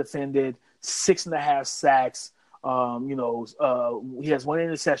 passes defended, 6.5 sacks. He has 1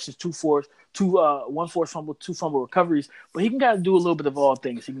 interception, 1 forced fumble, 2 fumble recoveries. But he can kind of do a little bit of all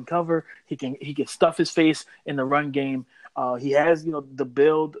things. He can cover. He can stuff his face in the run game. He has the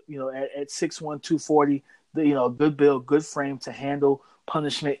build. At 6'1", 240. Good build, good frame to handle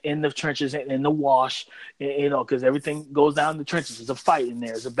punishment in the trenches and in the wash. Because everything goes down in the trenches. There's a fight in there.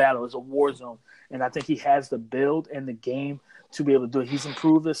 There's a battle. There's a war zone. And I think he has the build and the game to be able to do it. He's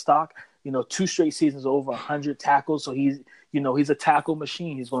improved his stock. 2 straight seasons over 100 tackles. So he's a tackle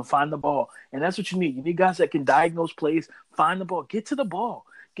machine. He's going to find the ball. And that's what you need. You need guys that can diagnose plays, find the ball, get to the ball.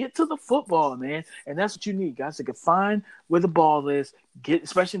 Get to the football, man. And that's what you need, guys, that can find where the ball is. Get,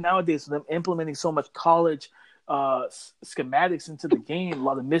 especially nowadays, with them implementing so much college schematics into the game, a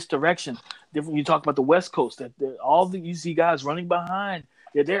lot of misdirection. Different. You talk about the West Coast, you see guys running behind.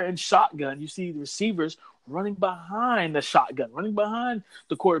 They're in shotgun. You see the receivers running behind the shotgun, running behind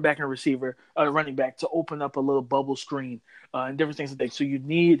the quarterback and receiver, running back to open up a little bubble screen and different things like that. So you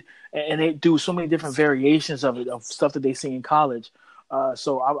need, and they do so many different variations of it, of stuff that they see in college.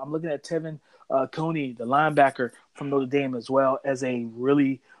 So I'm looking at Tevin Coney, the linebacker from Notre Dame, as well as a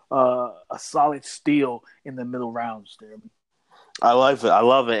really a solid steal in the middle rounds there. I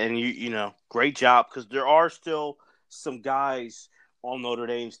love it. And you great job, because there are still some guys on Notre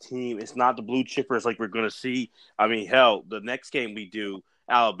Dame's team. It's not the blue chippers like we're going to see. I mean, hell, the next game we do,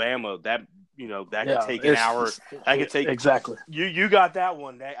 Alabama, that could take an hour. That could take exactly. You got that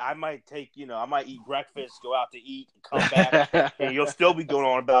one. I might take. I might eat breakfast, go out to eat, and come back, and you'll still be going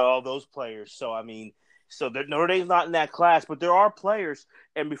on about all those players. So I mean, Notre Dame's not in that class, but there are players.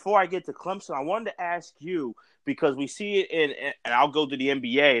 And before I get to Clemson, I wanted to ask you, because we see it and I'll go to the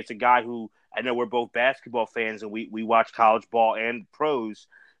NBA. It's a guy who, I know we're both basketball fans, and we watch college ball and pros,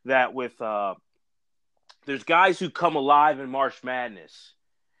 that with there's guys who come alive in March Madness,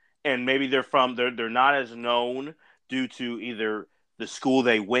 and maybe they're not as known due to either the school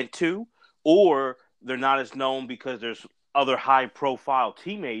they went to, or they're not as known because there's other high profile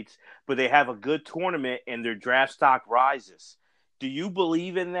teammates, but they have a good tournament and their draft stock rises. Do you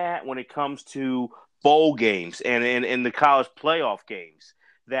believe in that when it comes to bowl games and in the college playoff games,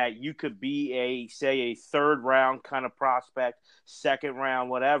 that you could be a third round kind of prospect, second round,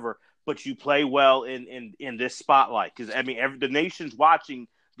 whatever, but you play well in this spotlight? Because I mean, the nation's watching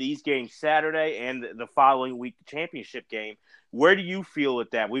these games Saturday and the following week, the championship game. Where do you feel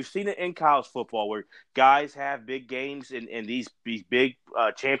with that? We've seen it in college football where guys have big games in these big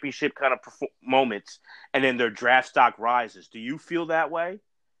championship kind of moments, and then their draft stock rises. Do you feel that way?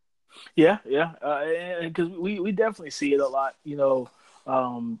 Yeah. Because we definitely see it a lot.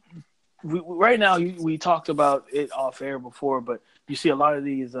 Right now we talked about it off air before, but you see a lot of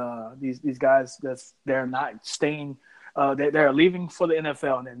these guys they're not staying. They're leaving for the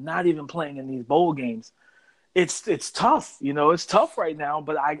NFL, and they're not even playing in these bowl games. It's tough, it's tough right now,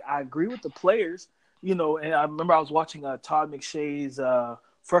 but I agree with the players, and I remember I was watching Todd McShay's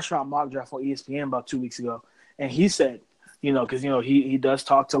first round mock draft on ESPN about 2 weeks ago, and he said, because he does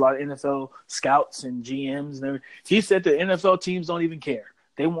talk to a lot of NFL scouts and GMs and everything. He said the NFL teams don't even care.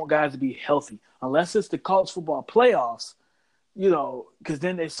 They want guys to be healthy, unless it's the college football playoffs, because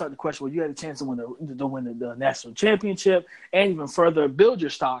then they start to question, well, you had a chance to win the national championship and even further build your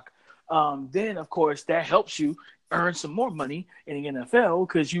stock. Then, of course, that helps you earn some more money in the NFL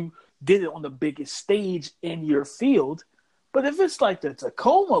because you did it on the biggest stage in your field. But if it's like the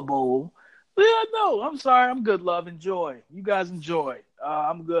Tacoma Bowl, yeah, no, I'm sorry. I'm good, love. Enjoy. You guys enjoy.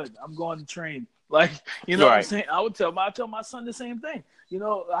 I'm good. I'm going to train. Like, Right. What I'm saying? I tell my son the same thing.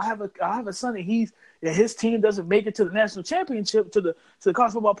 I have a son, and his team doesn't make it to the national championship, to the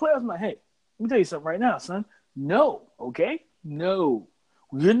college football playoffs. I'm like, hey, let me tell you something right now, son. No, okay? No.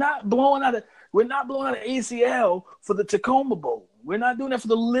 We're not blowing out ACL for the Tacoma Bowl. We're not doing that for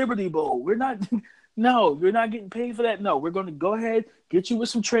the Liberty Bowl. We're not. No, you're not getting paid for that. No, we're going to go ahead, get you with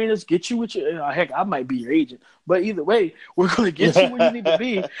some trainers, get you with your heck, I might be your agent. But either way, we're going to get you where you need to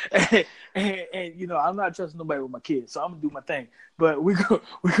be. And I'm not trusting nobody with my kids, so I'm going to do my thing. But we're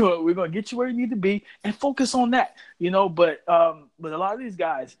going to get you where you need to be and focus on that. But a lot of these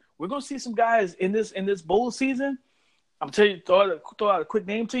guys, we're going to see some guys in this bowl season. I'm telling you, throw out a quick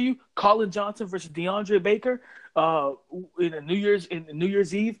name to you: Colin Johnson versus DeAndre Baker in New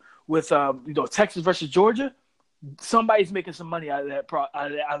Year's Eve with Texas versus Georgia. Somebody's making some money out of that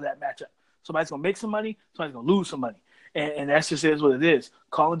matchup. Somebody's gonna make some money. Somebody's gonna lose some money, and that's just is what it is.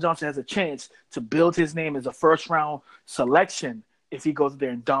 Colin Johnson has a chance to build his name as a first round selection if he goes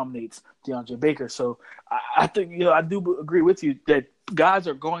there and dominates DeAndre Baker. So I think I do agree with you that guys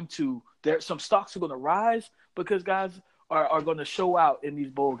are going to some stocks are going to rise because guys are going to show out in these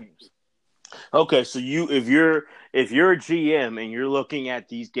bowl games. Okay, so if you're a GM and you're looking at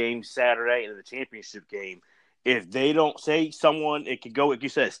these games Saturday and the championship game, if they don't say someone, it could go, like you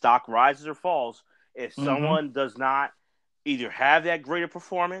said, stock rises or falls. If someone does not either have that greater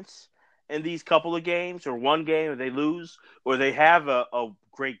performance in these couple of games, or one game, or they lose, or they have a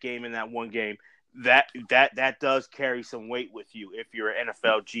great game in that one game, that does carry some weight with you if you're an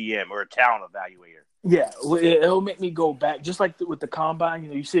NFL GM or a talent evaluator. Yeah, it'll make me go back, just like with the combine.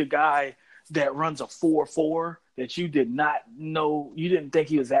 You see a guy that runs a 4.4 that you did not know, you didn't think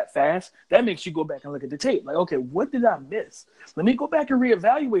he was that fast, that makes you go back and look at the tape. Like, okay, what did I miss? Let me go back and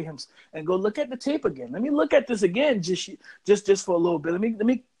reevaluate him and go look at the tape again. Let me look at this again, just for a little bit. Let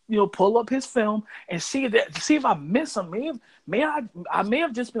me pull up his film and see if I miss him. I may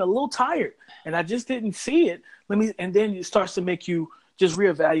have just been a little tired and I just didn't see it. And then it starts to make you just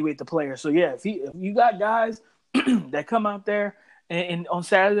reevaluate the player. So yeah, if you got guys that come out there and on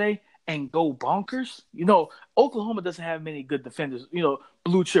Saturday and go bonkers, Oklahoma doesn't have many good defenders,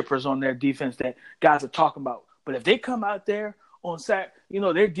 blue chippers on their defense that guys are talking about. But if they come out there on Saturday,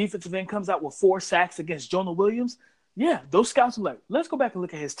 their defensive end comes out with 4 sacks against Jonah Williams, yeah, those scouts are like, let's go back and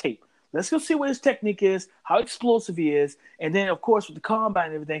look at his tape. Let's go see what his technique is, how explosive he is, and then of course with the combine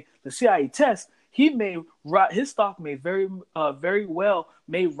and everything, let's see how he tests. His stock may very well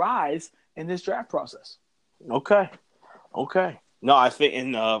rise in this draft process. Okay. No, I think,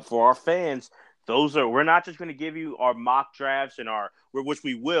 and for our fans, we're not just going to give you our mock drafts which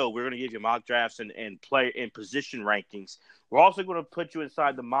we will. We're going to give you mock drafts and play and position rankings. We're also going to put you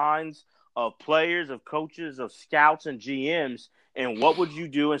inside the minds of players, of coaches, of scouts, and GMs. And what would you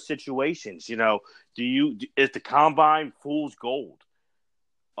do in situations? Is the combine fool's gold?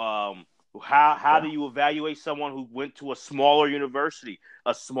 How do you evaluate someone who went to a smaller university,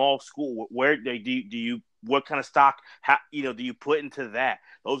 a small school? Where do you what kind of stock do you put into that?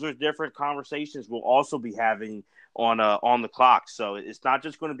 Those are different conversations we'll also be having on the clock. So it's not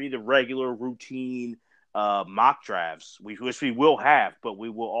just going to be the regular routine mock drafts, which we will have, but we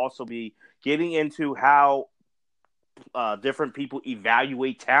will also be getting into how different people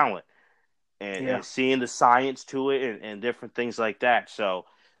evaluate talent and seeing the science to it and different things like that. So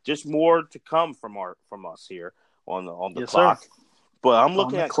just more to come from us here on the clock. Sir. But I'm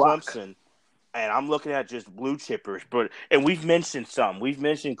looking at Clemson. And I'm looking at just blue chippers, and we've mentioned some. We've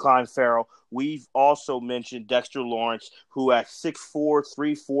mentioned Clyde Farrell. We've also mentioned Dexter Lawrence, who at 6'4",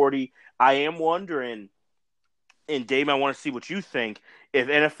 340. I am wondering, and Dave, I want to see what you think, if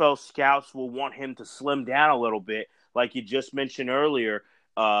NFL scouts will want him to slim down a little bit, like you just mentioned earlier.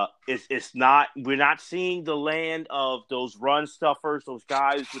 It's not. We're not seeing the land of those run stuffers, those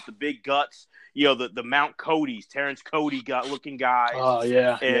guys with the big guts. The Mount Cody's, Terrence Cody looking guys. Oh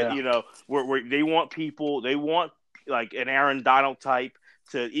yeah, and where they want people. They want like an Aaron Donald type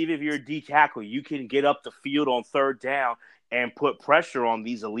to, even if you're a D tackle, you can get up the field on third down and put pressure on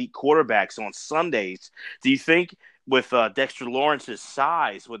these elite quarterbacks on Sundays. Do you think with Dexter Lawrence's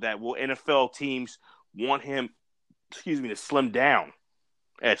size, will NFL teams want him? To slim down?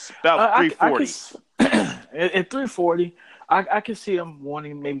 It's about 340. At 340, I can see him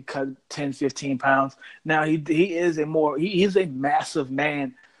wanting maybe cut 10, 15 pounds. Now he is a massive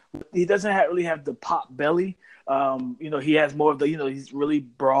man. He doesn't really have the pop belly. He has more of the, he's really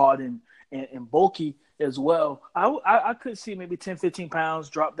broad and bulky as well. I could see maybe 10, 15 pounds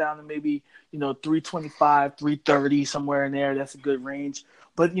drop down to maybe, 325, 330, somewhere in there. That's a good range.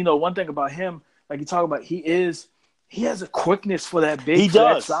 But, one thing about him, like you talk about, he has a quickness for that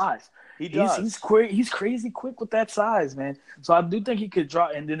that size. He does. He's quick. He's crazy quick with that size, man. So I do think he could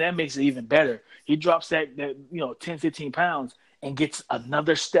drop, and then that makes it even better. He drops that 10, 15 pounds and gets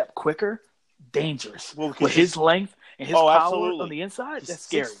another step quicker. Dangerous. With his length and his power absolutely. On the inside, that's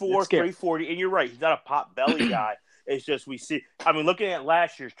scary. 6'4", 340, and you're right. He's not a pop belly guy. It's just we see. I mean, looking at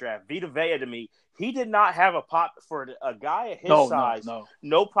last year's draft, Vita Vea to me, he did not have a pop for a guy at his size.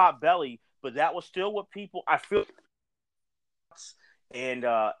 No pop belly, but that was still what people. I feel. And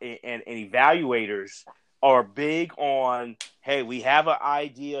evaluators are big on, hey, we have an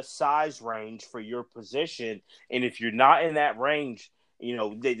idea size range for your position, and if you're not in that range,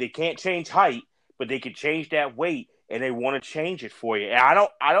 they can't change height, but they can change that weight, and they want to change it for you. And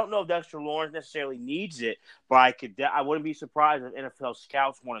I don't know if Dexter Lawrence necessarily needs it, but I wouldn't be surprised if NFL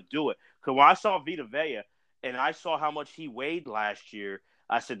scouts want to do it. Because when I saw Vita Vea and I saw how much he weighed last year,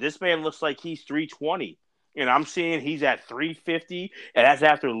 I said, this man looks like he's 320. And I'm seeing he's at 350, and that's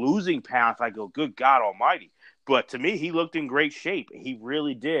after losing pounds. I go, good God almighty. But to me, he looked in great shape. He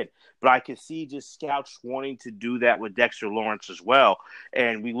really did. But I can see just scouts wanting to do that with Dexter Lawrence as well.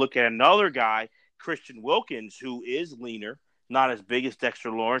 And we look at another guy, Christian Wilkins, who is leaner, not as big as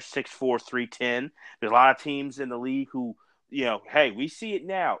Dexter Lawrence, 6'4", 310. There's a lot of teams in the league who, hey, we see it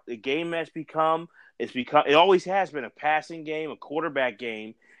now. The game has become – it always has been a passing game, a quarterback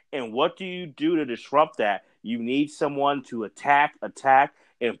game. And what do you do to disrupt that? You need someone to attack,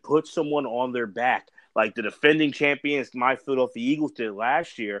 and put someone on their back. Like the defending champions, my Philadelphia Eagles did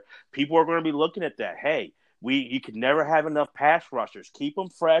last year. People are going to be looking at that. Hey, you can never have enough pass rushers. Keep them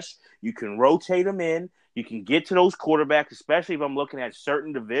fresh. You can rotate them in. You can get to those quarterbacks, especially if I'm looking at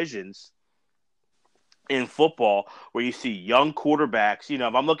certain divisions. in football where you see young quarterbacks. You know,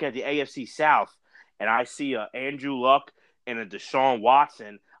 if I'm looking at the AFC South and I see a Andrew Luck and a Deshaun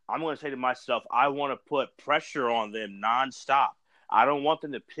Watson, I'm going to say to myself, I want to put pressure on them nonstop. I don't want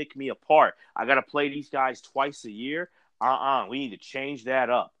them to pick me apart. I got to play these guys twice a year. We need to change that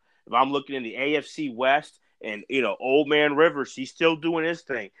up. If I'm looking in the AFC West and, old man Rivers, he's still doing his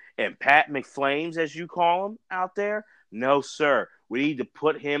thing. And Pat McFlames, as you call him out there, no, sir. We need to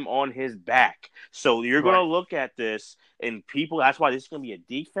put him on his back. So you're going to Right. look at this, and people, that's why this is going to be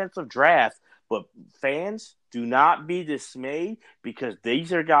a defensive draft. But fans, do not be dismayed because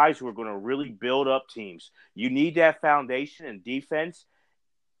these are guys who are going to really build up teams. You need that foundation, and defense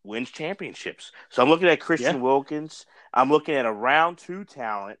wins championships. So I'm looking at Yeah. Christian Wilkins. I'm looking at a round 2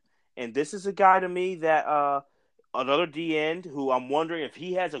 talent. And this is a guy to me that another D end who I'm wondering if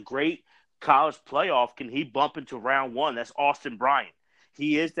he has a great college playoff, can he bump into round 1? That's Austin Bryant.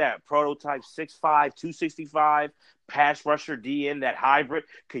 He is that prototype 6'5", 265 pass rusher D end, that hybrid.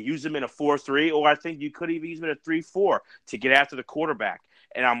 Could use him in a 4-3, or I think you could even use him in a 3-4 to get after the quarterback.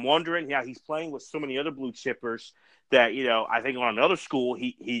 And I'm wondering, he's playing with so many other blue chippers that, I think on another school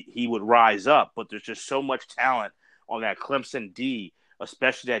he would rise up. But there's just so much talent on that Clemson D,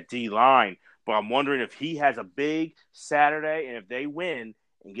 especially that D line. But I'm wondering if he has a big Saturday, and if they win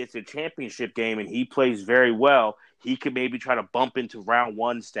and gets to a championship game and he plays very well, he could maybe try to bump into round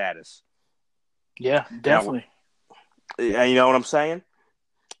 1 status. Yeah, Now, definitely. you know what I'm saying?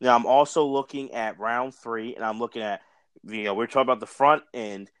 Now, I'm also looking at round 3, and I'm looking at, we're talking about the front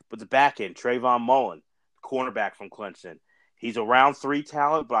end, but the back end, Trayvon Mullen, cornerback from Clemson. He's a round 3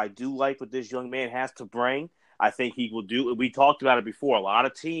 talent, but I do like what this young man has to bring. I think he will do. We talked about it before. A lot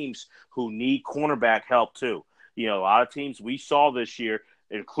of teams who need cornerback help too. A lot of teams we saw this year,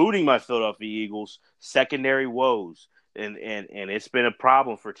 including my Philadelphia Eagles, secondary woes, and it's been a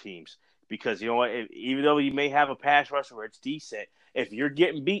problem for teams because even though you may have a pass rusher where it's decent, if you're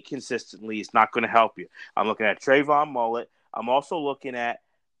getting beat consistently, it's not going to help you. I'm looking at Trayvon Mullen. I'm also looking at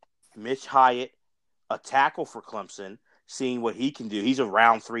Mitch Hyatt, a tackle for Clemson, seeing what he can do. He's a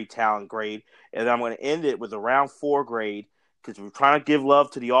round 3 talent grade. And then I'm going to end it with a round 4 grade because we're trying to give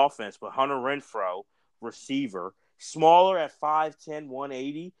love to the offense. But Hunter Renfrow, receiver, smaller at 5'10",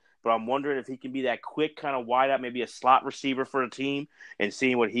 180. But I'm wondering if he can be that quick kind of wide out, maybe a slot receiver for the team, and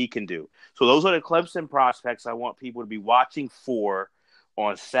seeing what he can do. So those are the Clemson prospects I want people to be watching for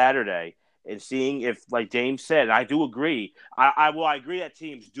on Saturday and seeing if, like James said, and I do agree. I agree that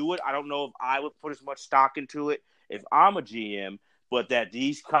teams do it. I don't know if I would put as much stock into it if I'm a GM, but that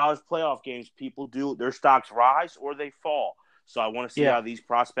these college playoff games, people do, their stocks rise or they fall. So I want to see Yeah, how these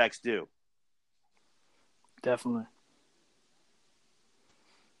prospects do. definitely.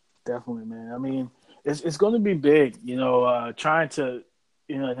 Definitely, man. I mean, it's going to be big, trying to,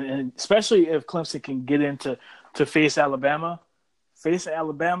 and especially if Clemson can get into to face Alabama,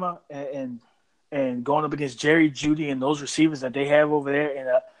 and going up against Jerry Judy and those receivers that they have over there, and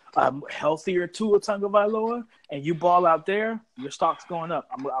a healthier Tua Tagovailoa, and you ball out there, your stock's going up.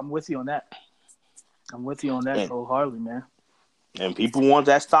 I'm with you on that. I'm with you on that And, wholeheartedly, man. and people want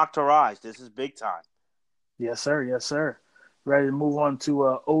that stock to rise. This is big time. Yes, sir. Yes, sir. Ready to move on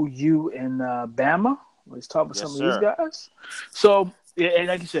to OU and Bama. Let's talk about Yes, some of these sir. guys. So, and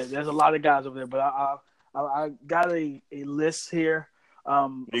like you said, there's a lot of guys over there, but I got a list here. You're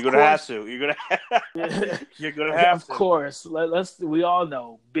Of gonna have course, to. You're gonna have of to. course. We all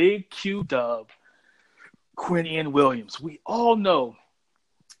know Big Q Dub, Quinion Williams. We all know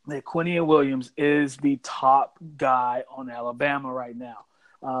that Quinion Williams is the top guy on Alabama right now.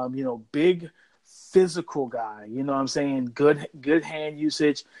 Big physical guy. You know what I'm saying? Good hand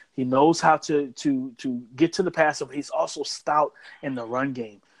usage. He knows how to get to the passer, but he's also stout in the run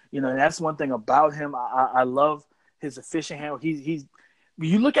game. And that's one thing about him. I love his efficient hand. He's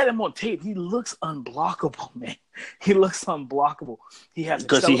you look at him on tape, he looks unblockable, man. He looks unblockable. He has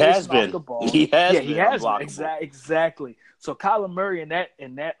Because he has acceleration off been. the ball. He has Yeah, he been has been. unblockable. Exactly. So Kyler Murray and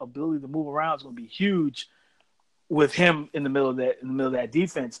that ability to move around is going to be huge with him in the middle of that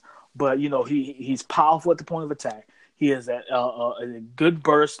defense. But he's powerful at the point of attack. He has a good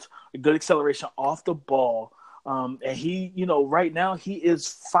burst, a good acceleration off the ball, and he right now he is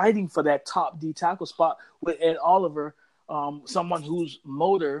fighting for that top D tackle spot with Ed Oliver, someone whose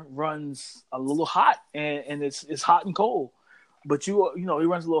motor runs a little hot and it's hot and cold. But he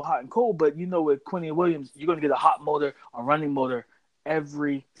runs a little hot and cold. But with Quinion Williams, you're going to get a hot motor, a running motor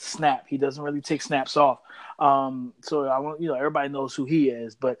every snap. He doesn't really take snaps off. So I want everybody knows who he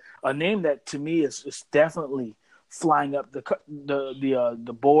is. But a name that to me is definitely flying up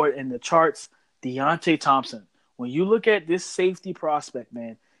the board and the charts, Deontay Thompson. When you look at this safety prospect,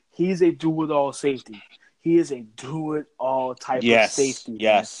 man, He's a do-it-all safety. He is a do-it-all type of Yes, safety, man.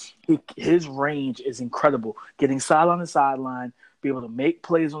 yes. His range is incredible. Getting sideline to sideline, be able to make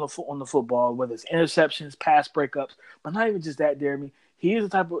plays on the football, whether it's interceptions, pass breakups, but not even just that, Jeremy. He is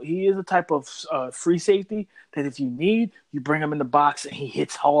a type of free safety that if you need, you bring him in the box and he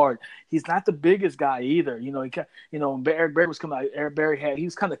hits hard. He's not the biggest guy either. When Eric Berry was coming out, he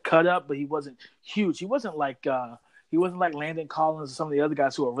was kind of cut up, but he wasn't huge. He wasn't like Landon Collins or some of the other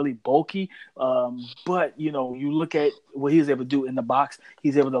guys who are really bulky. But you look at what he was able to do in the box.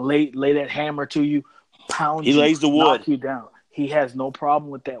 He's able to lay that hammer to you, pound He you, lays the wood. knock you down. He has no problem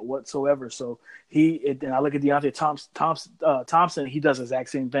with that whatsoever. So and I look at Deontay Thompson. He does the exact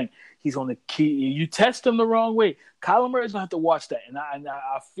same thing. He's on the key. You test him the wrong way. Kyler Murray's gonna have to watch that. And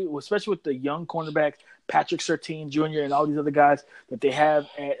I feel, especially with the young cornerbacks, Patrick Surtain Jr. and all these other guys that they have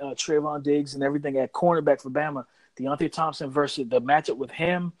at Trayvon Diggs and everything at cornerback for Bama. Deontay Thompson versus the matchup with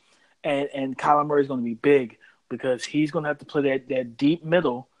him and Kyler Murray is going to be big because he's going to have to play that deep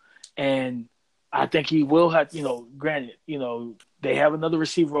middle, and I think he will have. Granted, they have another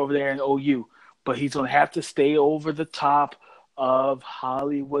receiver over there in OU, but he's going to have to stay over the top of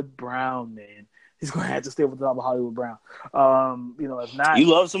Hollywood Brown, man. He's going to have to stay over the top of Hollywood Brown. If not, You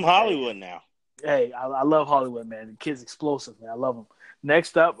love some Hollywood now. Hey, I love Hollywood, man. The kid's explosive, man. I love him.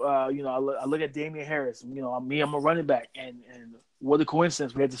 Next up, I look at Damian Harris. I'm a running back, and what a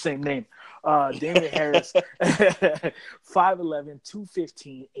coincidence, we had the same name. Damian Harris, 5'11",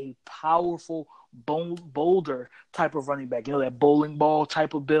 215, a powerful boulder type of running back. That bowling ball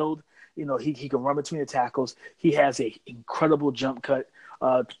type of build. He can run between the tackles. He has a incredible jump cut.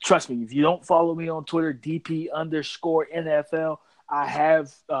 Trust me, if you don't follow me on Twitter, DP_NFL, I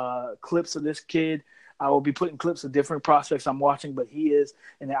have clips of this kid. I will be putting clips of different prospects I'm watching, but he is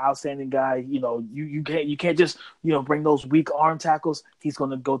an outstanding guy. You can't just bring those weak arm tackles. He's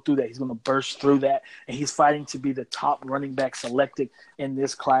going to go through that. He's going to burst through that, and he's fighting to be the top running back selected in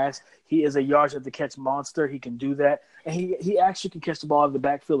this class. He is a yards after catch monster. He can do that, and he actually can catch the ball out of the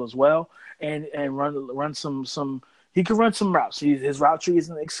backfield as well, and run some. He can run some routes. His route tree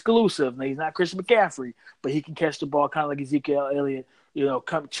isn't exclusive. He's not Christian McCaffrey, but he can catch the ball kind of like Ezekiel Elliott.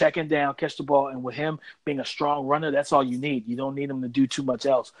 Come checking down, catch the ball, and with him being a strong runner, that's all you need. You don't need him to do too much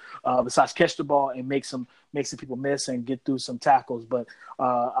else besides catch the ball and make some people miss and get through some tackles. But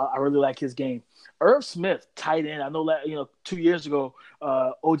I really like his game. Irv Smith, tight end. I know that 2 years ago,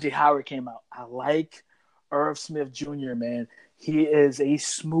 O.J. Howard came out. I like Irv Smith Jr., man. He is a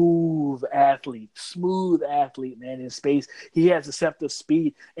smooth athlete, man, in space. He has deceptive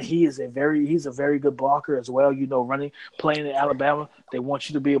speed, and he's a very good blocker as well. Playing in Alabama, they want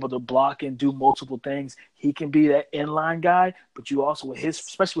you to be able to block and do multiple things. He can be that inline guy, but you also,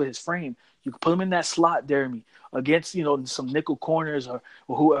 especially with his frame, you can put him in that slot, Jeremy, against some nickel corners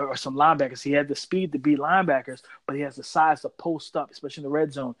or some linebackers. He had the speed to beat linebackers, but he has the size to post up, especially in the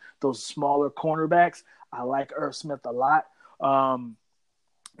red zone. Those smaller cornerbacks, I like Irv Smith a lot. And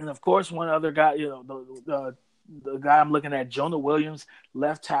of course, one other guy, the guy I'm looking at, Jonah Williams,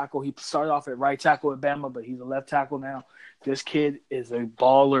 left tackle. He started off at right tackle at Bama, but he's a left tackle now. This kid is a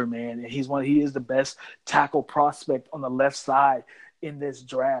baller, man, and he is the best tackle prospect on the left side in this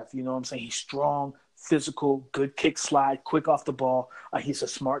draft. You know what I'm saying? He's strong, physical, good kick slide, quick off the ball. He's a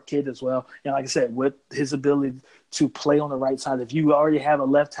smart kid as well. And like I said, with his ability to play on the right side, if you already have a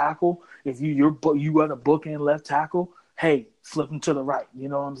left tackle, if you run a bookend left tackle, hey, flip him to the right. You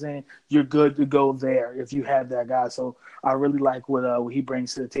know what I'm saying? You're good to go there if you have that guy. So I really like what he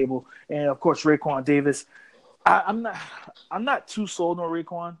brings to the table. And of course, Raekwon Davis. I'm not too sold on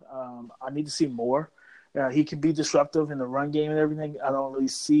Raekwon. I need to see more. He can be disruptive in the run game and everything. I don't really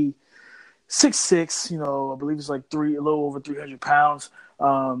see 6'6", I believe it's like a little over 300 pounds.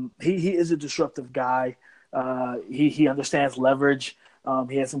 He is a disruptive guy. He understands leverage.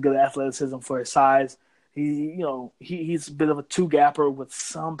 He has some good athleticism for his size. He's a bit of a two-gapper with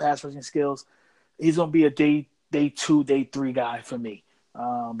some pass rushing skills. He's going to be a day 2, day 3 guy for me.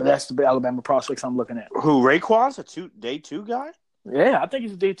 But that's the Alabama prospects I'm looking at. Who, Raekwon's a day 2 guy? Yeah, I think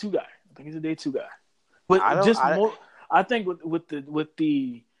he's a day 2 guy. But I think with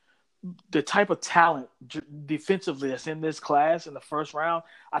the type of talent defensively that's in this class in the first round,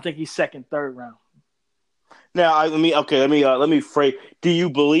 I think he's second, third round. Now, let me phrase. Do you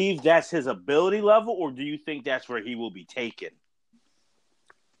believe that's his ability level, or do you think that's where he will be taken?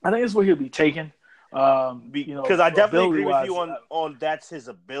 I think it's where he'll be taken. Because I definitely agree with you on that's his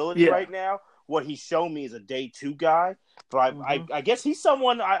ability right now. What he's shown me is a day 2 guy, but I guess he's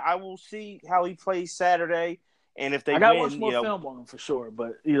someone I will see how he plays Saturday, and if they got to watch more film on him for sure.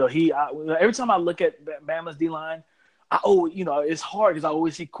 But every time I look at Bama's D line, It's hard because I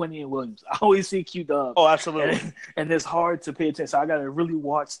always see Quinny and Williams. I always see Q Dub. Oh, absolutely. And it's hard to pay attention. So I got to really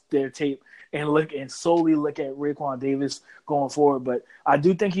watch their tape and solely look at Raekwon Davis going forward. But I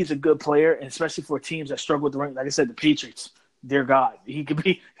do think he's a good player, and especially for teams that struggle with the rank. Like I said, the Patriots, dear God, he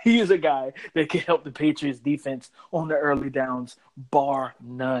is a guy that can help the Patriots defense on the early downs, bar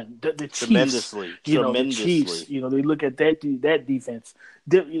none. The Chiefs, tremendously. The Chiefs, they look at that defense.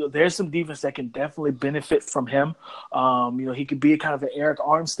 There's some defense that can definitely benefit from him. He could be kind of an Eric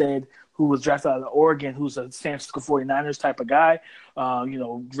Armstead who was drafted out of Oregon, who's a San Francisco 49ers type of guy.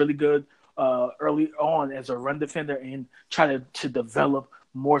 Really good early on as a run defender and try to develop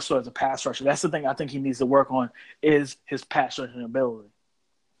more so as a pass rusher. That's the thing I think he needs to work on is his pass rushing ability.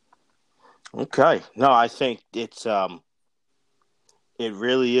 Okay. No, I think it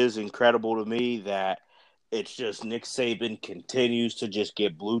really is incredible to me that it's just Nick Saban continues to just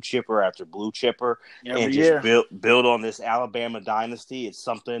get blue chipper after blue chipper and just build on this Alabama dynasty. It's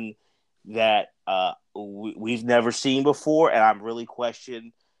something that we've never seen before, and I'm really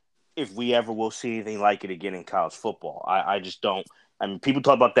questioning if we ever will see anything like it again in college football. I just don't. I mean, people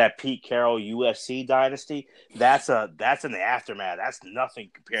talk about that Pete Carroll USC dynasty. That's in the aftermath. That's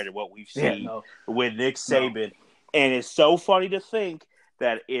nothing compared to what we've seen with Nick Saban. No. And it's so funny to think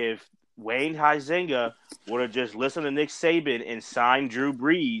that if Wayne Huizenga would have just listened to Nick Saban and signed Drew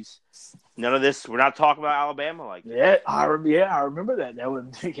Brees, none of this. We're not talking about Alabama like that. Yeah, I remember that. That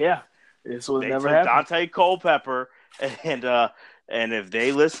would this would never happen. Dante Culpepper and if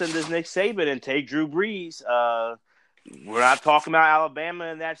they listen to Nick Saban and take Drew Brees, we're not talking about Alabama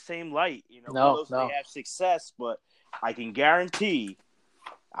in that same light. No. They have success, but I can guarantee,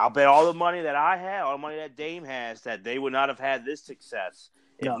 I'll bet all the money that I have, all the money that Dame has, that they would not have had this success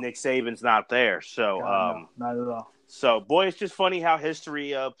if Nick Saban's not there. So, not at all. So, boy, it's just funny how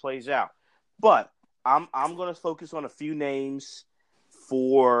history plays out. But I'm going to focus on a few names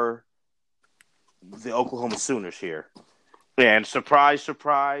for the Oklahoma Sooners here. And surprise,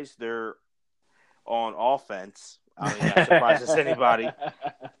 surprise, they're on offense. I mean, that surprises anybody.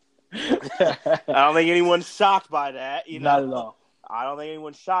 I don't think anyone's shocked by that. Not at all. I don't think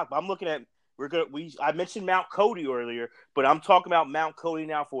anyone's shocked. But I'm looking at I mentioned Mount Cody earlier, but I'm talking about Mount Cody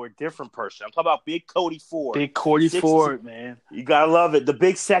now for a different person. I'm talking about Big Cody Ford. Big Cody Ford, man. You gotta love it. The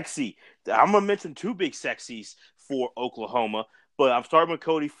Big Sexy. I'm gonna mention two Big Sexies for Oklahoma. But I'm starting with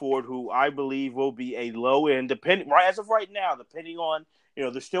Cody Ford, who I believe will be a low end, as of right now, depending on,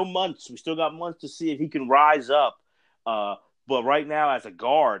 there's still months. We still got months to see if he can rise up. But right now, as a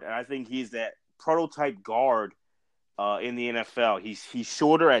guard, and I think he's that prototype guard in the NFL. He's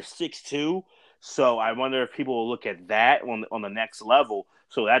shorter at 6'2", so I wonder if people will look at that on the next level.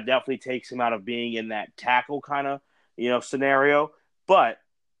 So that definitely takes him out of being in that tackle kind of scenario. But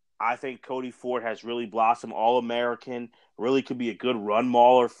I think Cody Ford has really blossomed, All-American, really could be a good run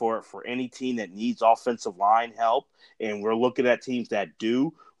mauler for any team that needs offensive line help. And we're looking at teams that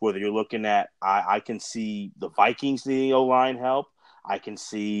do, whether you're looking at, I can see the Vikings needing O-line help. I can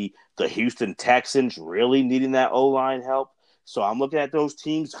see the Houston Texans really needing that O-line help. So I'm looking at those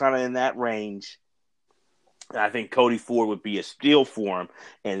teams kind of in that range. And I think Cody Ford would be a steal for him.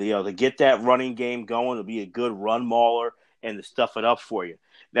 And, to get that running game going, to be a good run mauler and to stuff it up for you.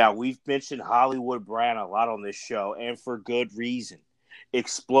 Now, we've mentioned Hollywood Brown a lot on this show, and for good reason.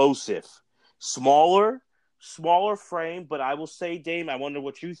 Explosive. Smaller frame, but I will say, Dame, I wonder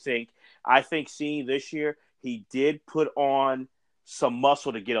what you think. I think seeing this year, he did put on some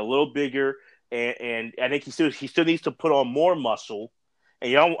muscle to get a little bigger, and I think he still needs to put on more muscle.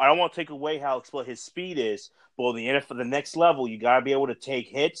 And I don't want to take away how his speed is, but in the NFL, the next level, you got to be able to take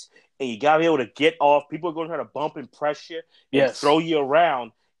hits, and you got to be able to get off. People are going to try to bump and press you and throw you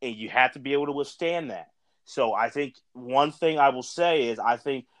around, and you have to be able to withstand that. So I think one thing I will say is I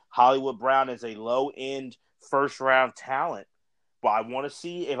think Hollywood Brown is a low-end first-round talent. But I want to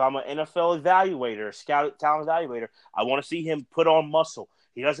see, if I'm an NFL evaluator, scout talent evaluator, I want to see him put on muscle.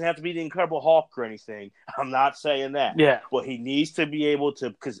 He doesn't have to be the Incredible Hulk or anything. I'm not saying that. Yeah. But he needs to be able to,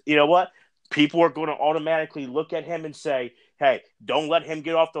 because you know what? People are going to automatically look at him and say, hey, don't let him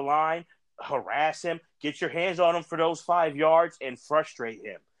get off the line, harass him, get your hands on him for those 5 yards and frustrate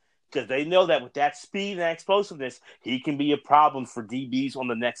him. Because they know that with that speed and explosiveness, he can be a problem for DBs on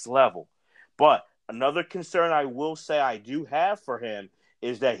the next level. But another concern I will say I do have for him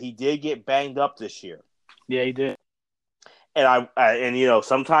is that he did get banged up this year. Yeah, he did. And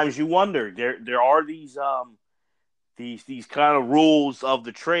sometimes you wonder, there are these kind of rules of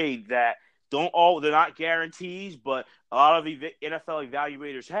the trade that they're not guarantees, but a lot of NFL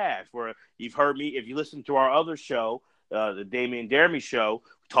evaluators have. Where you've heard me, if you listen to our other show, the Damian Dermy show,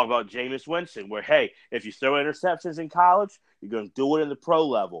 we Talk about Jameis Winston, where, hey, if you throw interceptions in college, you're going to do it in the pro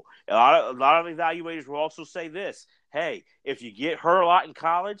level. A lot of evaluators will also say this: hey, if you get hurt a lot in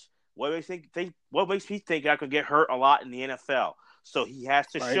college, what makes me think I could get hurt a lot in the NFL? So he has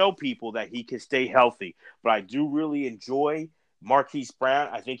to Right. show people that he can stay healthy. But I do really enjoy Marquise Brown.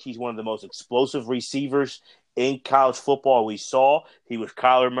 I think he's one of the most explosive receivers in college football we saw. He was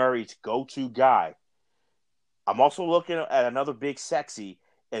Kyler Murray's go-to guy. I'm also looking at another big sexy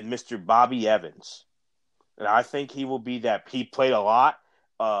and Mr. Bobby Evans. And I think he will be that. He played a lot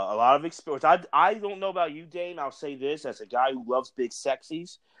of experience. I don't know about you, Dame. I'll say this as a guy who loves big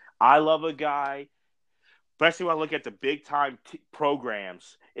sexies. I love a guy, especially when I look at the big-time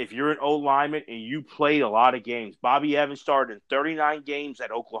programs. If you're an O-lineman and you played a lot of games, Bobby Evans started in 39 games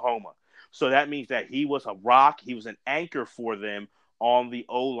at Oklahoma. So that means that he was a rock. He was an anchor for them on the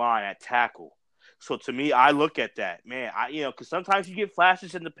O-line at tackle. So to me, I look at that, man. Because sometimes you get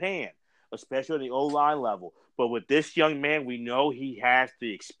flashes in the pan, especially on the O-line level. But with this young man, we know he has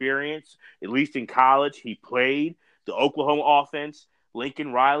the experience. At least in college, he played the Oklahoma offense.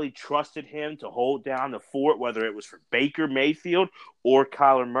 Lincoln Riley trusted him to hold down the fort, whether it was for Baker Mayfield or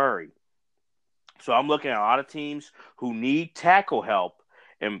Kyler Murray. So I'm looking at a lot of teams who need tackle help,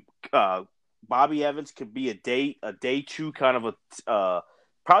 and Bobby Evans could be a day two kind of a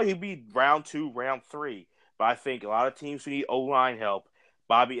probably be round 2, round 3. But I think a lot of teams who need O-line help,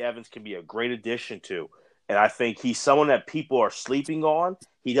 Bobby Evans can be a great addition to. And I think he's someone that people are sleeping on.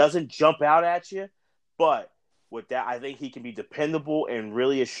 He doesn't jump out at you, but with that, I think he can be dependable and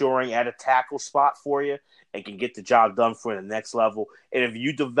really assuring at a tackle spot for you and can get the job done for the next level. And if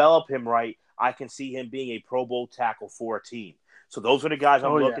you develop him right, I can see him being a Pro Bowl tackle for a team. So those are the guys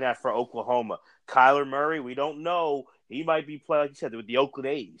I'm looking at for Oklahoma. Kyler Murray, we don't know. He might be playing, like you said, with the Oakland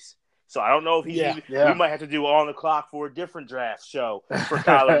A's. So I don't know if we might have to do on the clock for a different draft show for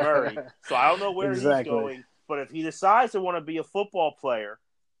Kyler Murray. So I don't know where he's going. But if he decides to want to be a football player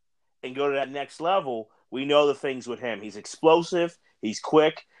and go to that next level, we know the things with him. He's explosive, he's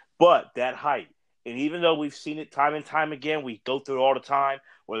quick, but that height. And even though we've seen it time and time again, we go through it all the time,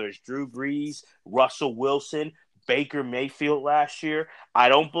 whether it's Drew Brees, Russell Wilson, Baker Mayfield last year. I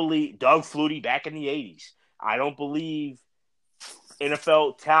don't believe Doug Flutie back in the 80s. I don't believe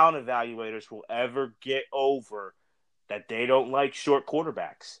NFL talent evaluators will ever get over that they don't like short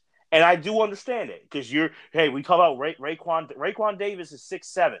quarterbacks. And I do understand it because we talk about Raekwon Davis is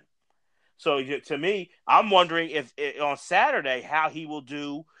 6'7". So to me, I'm wondering if on Saturday how he will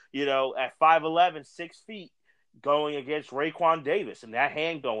do, at 5'11", 6 feet going against Raekwon Davis and that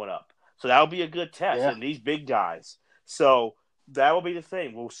hand going up. So that'll be a good test in these big guys. So that will be the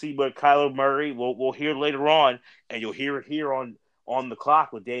thing. We'll see what Kyler Murray, we'll hear later on, and you'll hear it here on the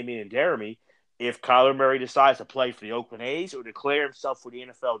clock with Damian and Jeremy, if Kyler Murray decides to play for the Oakland A's or declare himself for the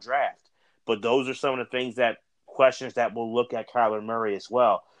NFL draft. But those are some of the questions that we'll look at Kyler Murray as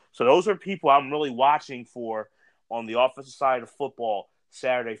well. So those are people I'm really watching for on the offensive side of football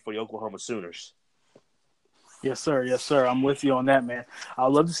Saturday for the Oklahoma Sooners. Yes, sir. Yes, sir. I'm with you on that, man.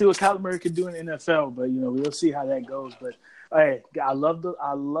 I'd love to see what Kyler Murray could do in the NFL, but we'll see how that goes. But hey, I love the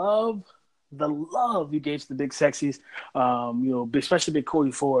love you gave to the big sexies. Especially big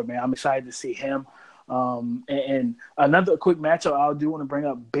Cody Ford, man. I'm excited to see him. And another quick matchup I do want to bring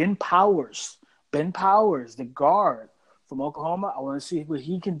up: Ben Powers. Ben Powers, the guard from Oklahoma. I want to see what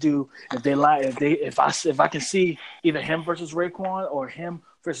he can do if I can see either him versus Raekwon or him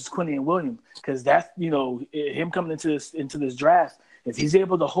versus Quinnion Williams, because that's him coming into this draft. If he's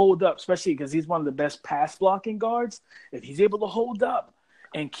able to hold up, especially because he's one of the best pass blocking guards, if he's able to hold up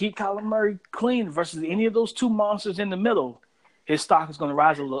and keep Kyler Murray clean versus any of those two monsters in the middle, his stock is going to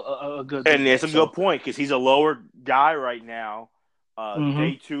rise a good bit. And it's a good point because he's a lower guy right now,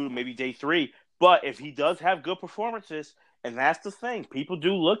 day 2, maybe day 3. But if he does have good performances, and that's the thing, people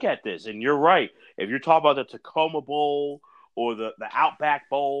do look at this, and you're right. If you're talking about the Tacoma Bowl or the Outback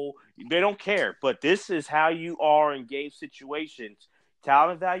Bowl, they don't care. But this is how you are in game situations.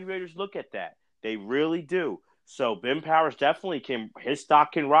 Talent evaluators look at that. They really do. So Ben Powers definitely his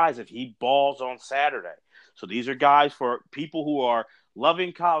stock can rise if he balls on Saturday. So these are guys for people who are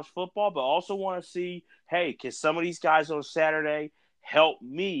loving college football, but also want to see, hey, can some of these guys on Saturday help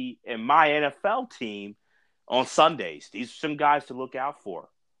me and my NFL team on Sundays? These are some guys to look out for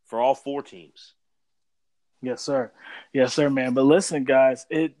all 4 teams. Yes, sir. Yes, sir, man. But listen, guys,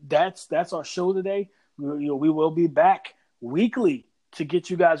 that's our show today. We will be back weekly to get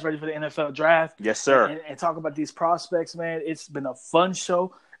you guys ready for the NFL draft. Yes, sir. And talk about these prospects, man. It's been a fun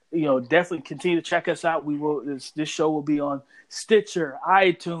show. Definitely continue to check us out. This show will be on Stitcher,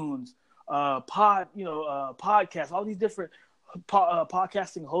 iTunes, podcasts, all these different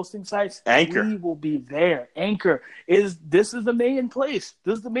podcasting hosting sites, Anchor. we will be there. Anchor this is the main place.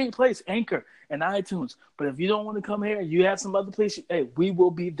 This is the main place. Anchor and iTunes. But if you don't want to come here, you have some other place. Hey, we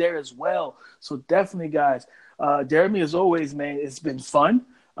will be there as well. So definitely, guys. Jeremy, as always, man, it's been fun.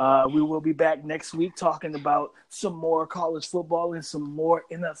 We will be back next week talking about some more college football and some more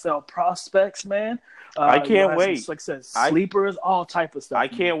NFL prospects, man. I can't wait. Some, like I said, sleepers, all type of stuff. I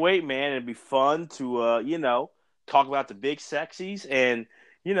can't wait, man. It'd be fun to, talk about the big sexies and,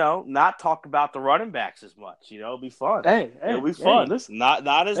 not talk about the running backs as much. It'll be fun. It'll be fun. Listen,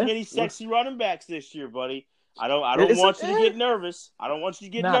 not as many sexy running backs this year, buddy. I don't want you to get nervous. I don't want you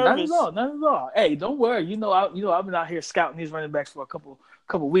to get nervous. Not at all. Hey, don't worry. I've been out here scouting these running backs for a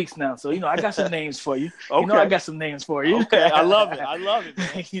couple weeks now. So, I got some names for you. Okay. I got some names for you. Okay, I love it, man.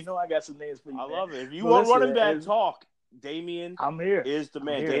 I got some names for you. I love it. If you want running back talk, Damian I'm here. Is the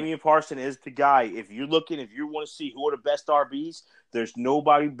man. Damian Parson is the guy. If you want to see who are the best RBs, there's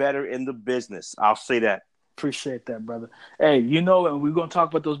nobody better in the business. I'll say that. Appreciate that, brother. Hey, and we're gonna talk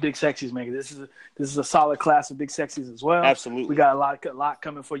about those big sexies, man. This is a solid class of big sexies as well. Absolutely. We got a lot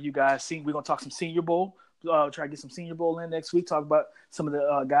coming for you guys. We're gonna talk some Senior Bowl. Try to get some Senior Bowl in next week. Talk about some of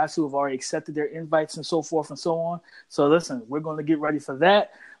the guys who have already accepted their invites and so forth and so on. So listen, we're going to get ready for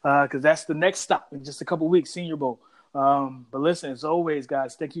that because that's the next stop in just a couple weeks, Senior Bowl. But listen, as always,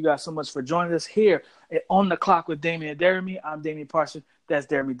 guys, thank you guys so much for joining us here at On the Clock with Damian and Jeremy. I'm Damian Parson. That's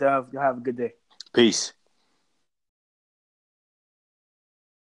Jeremy Dove. Y'all have a good day. Peace.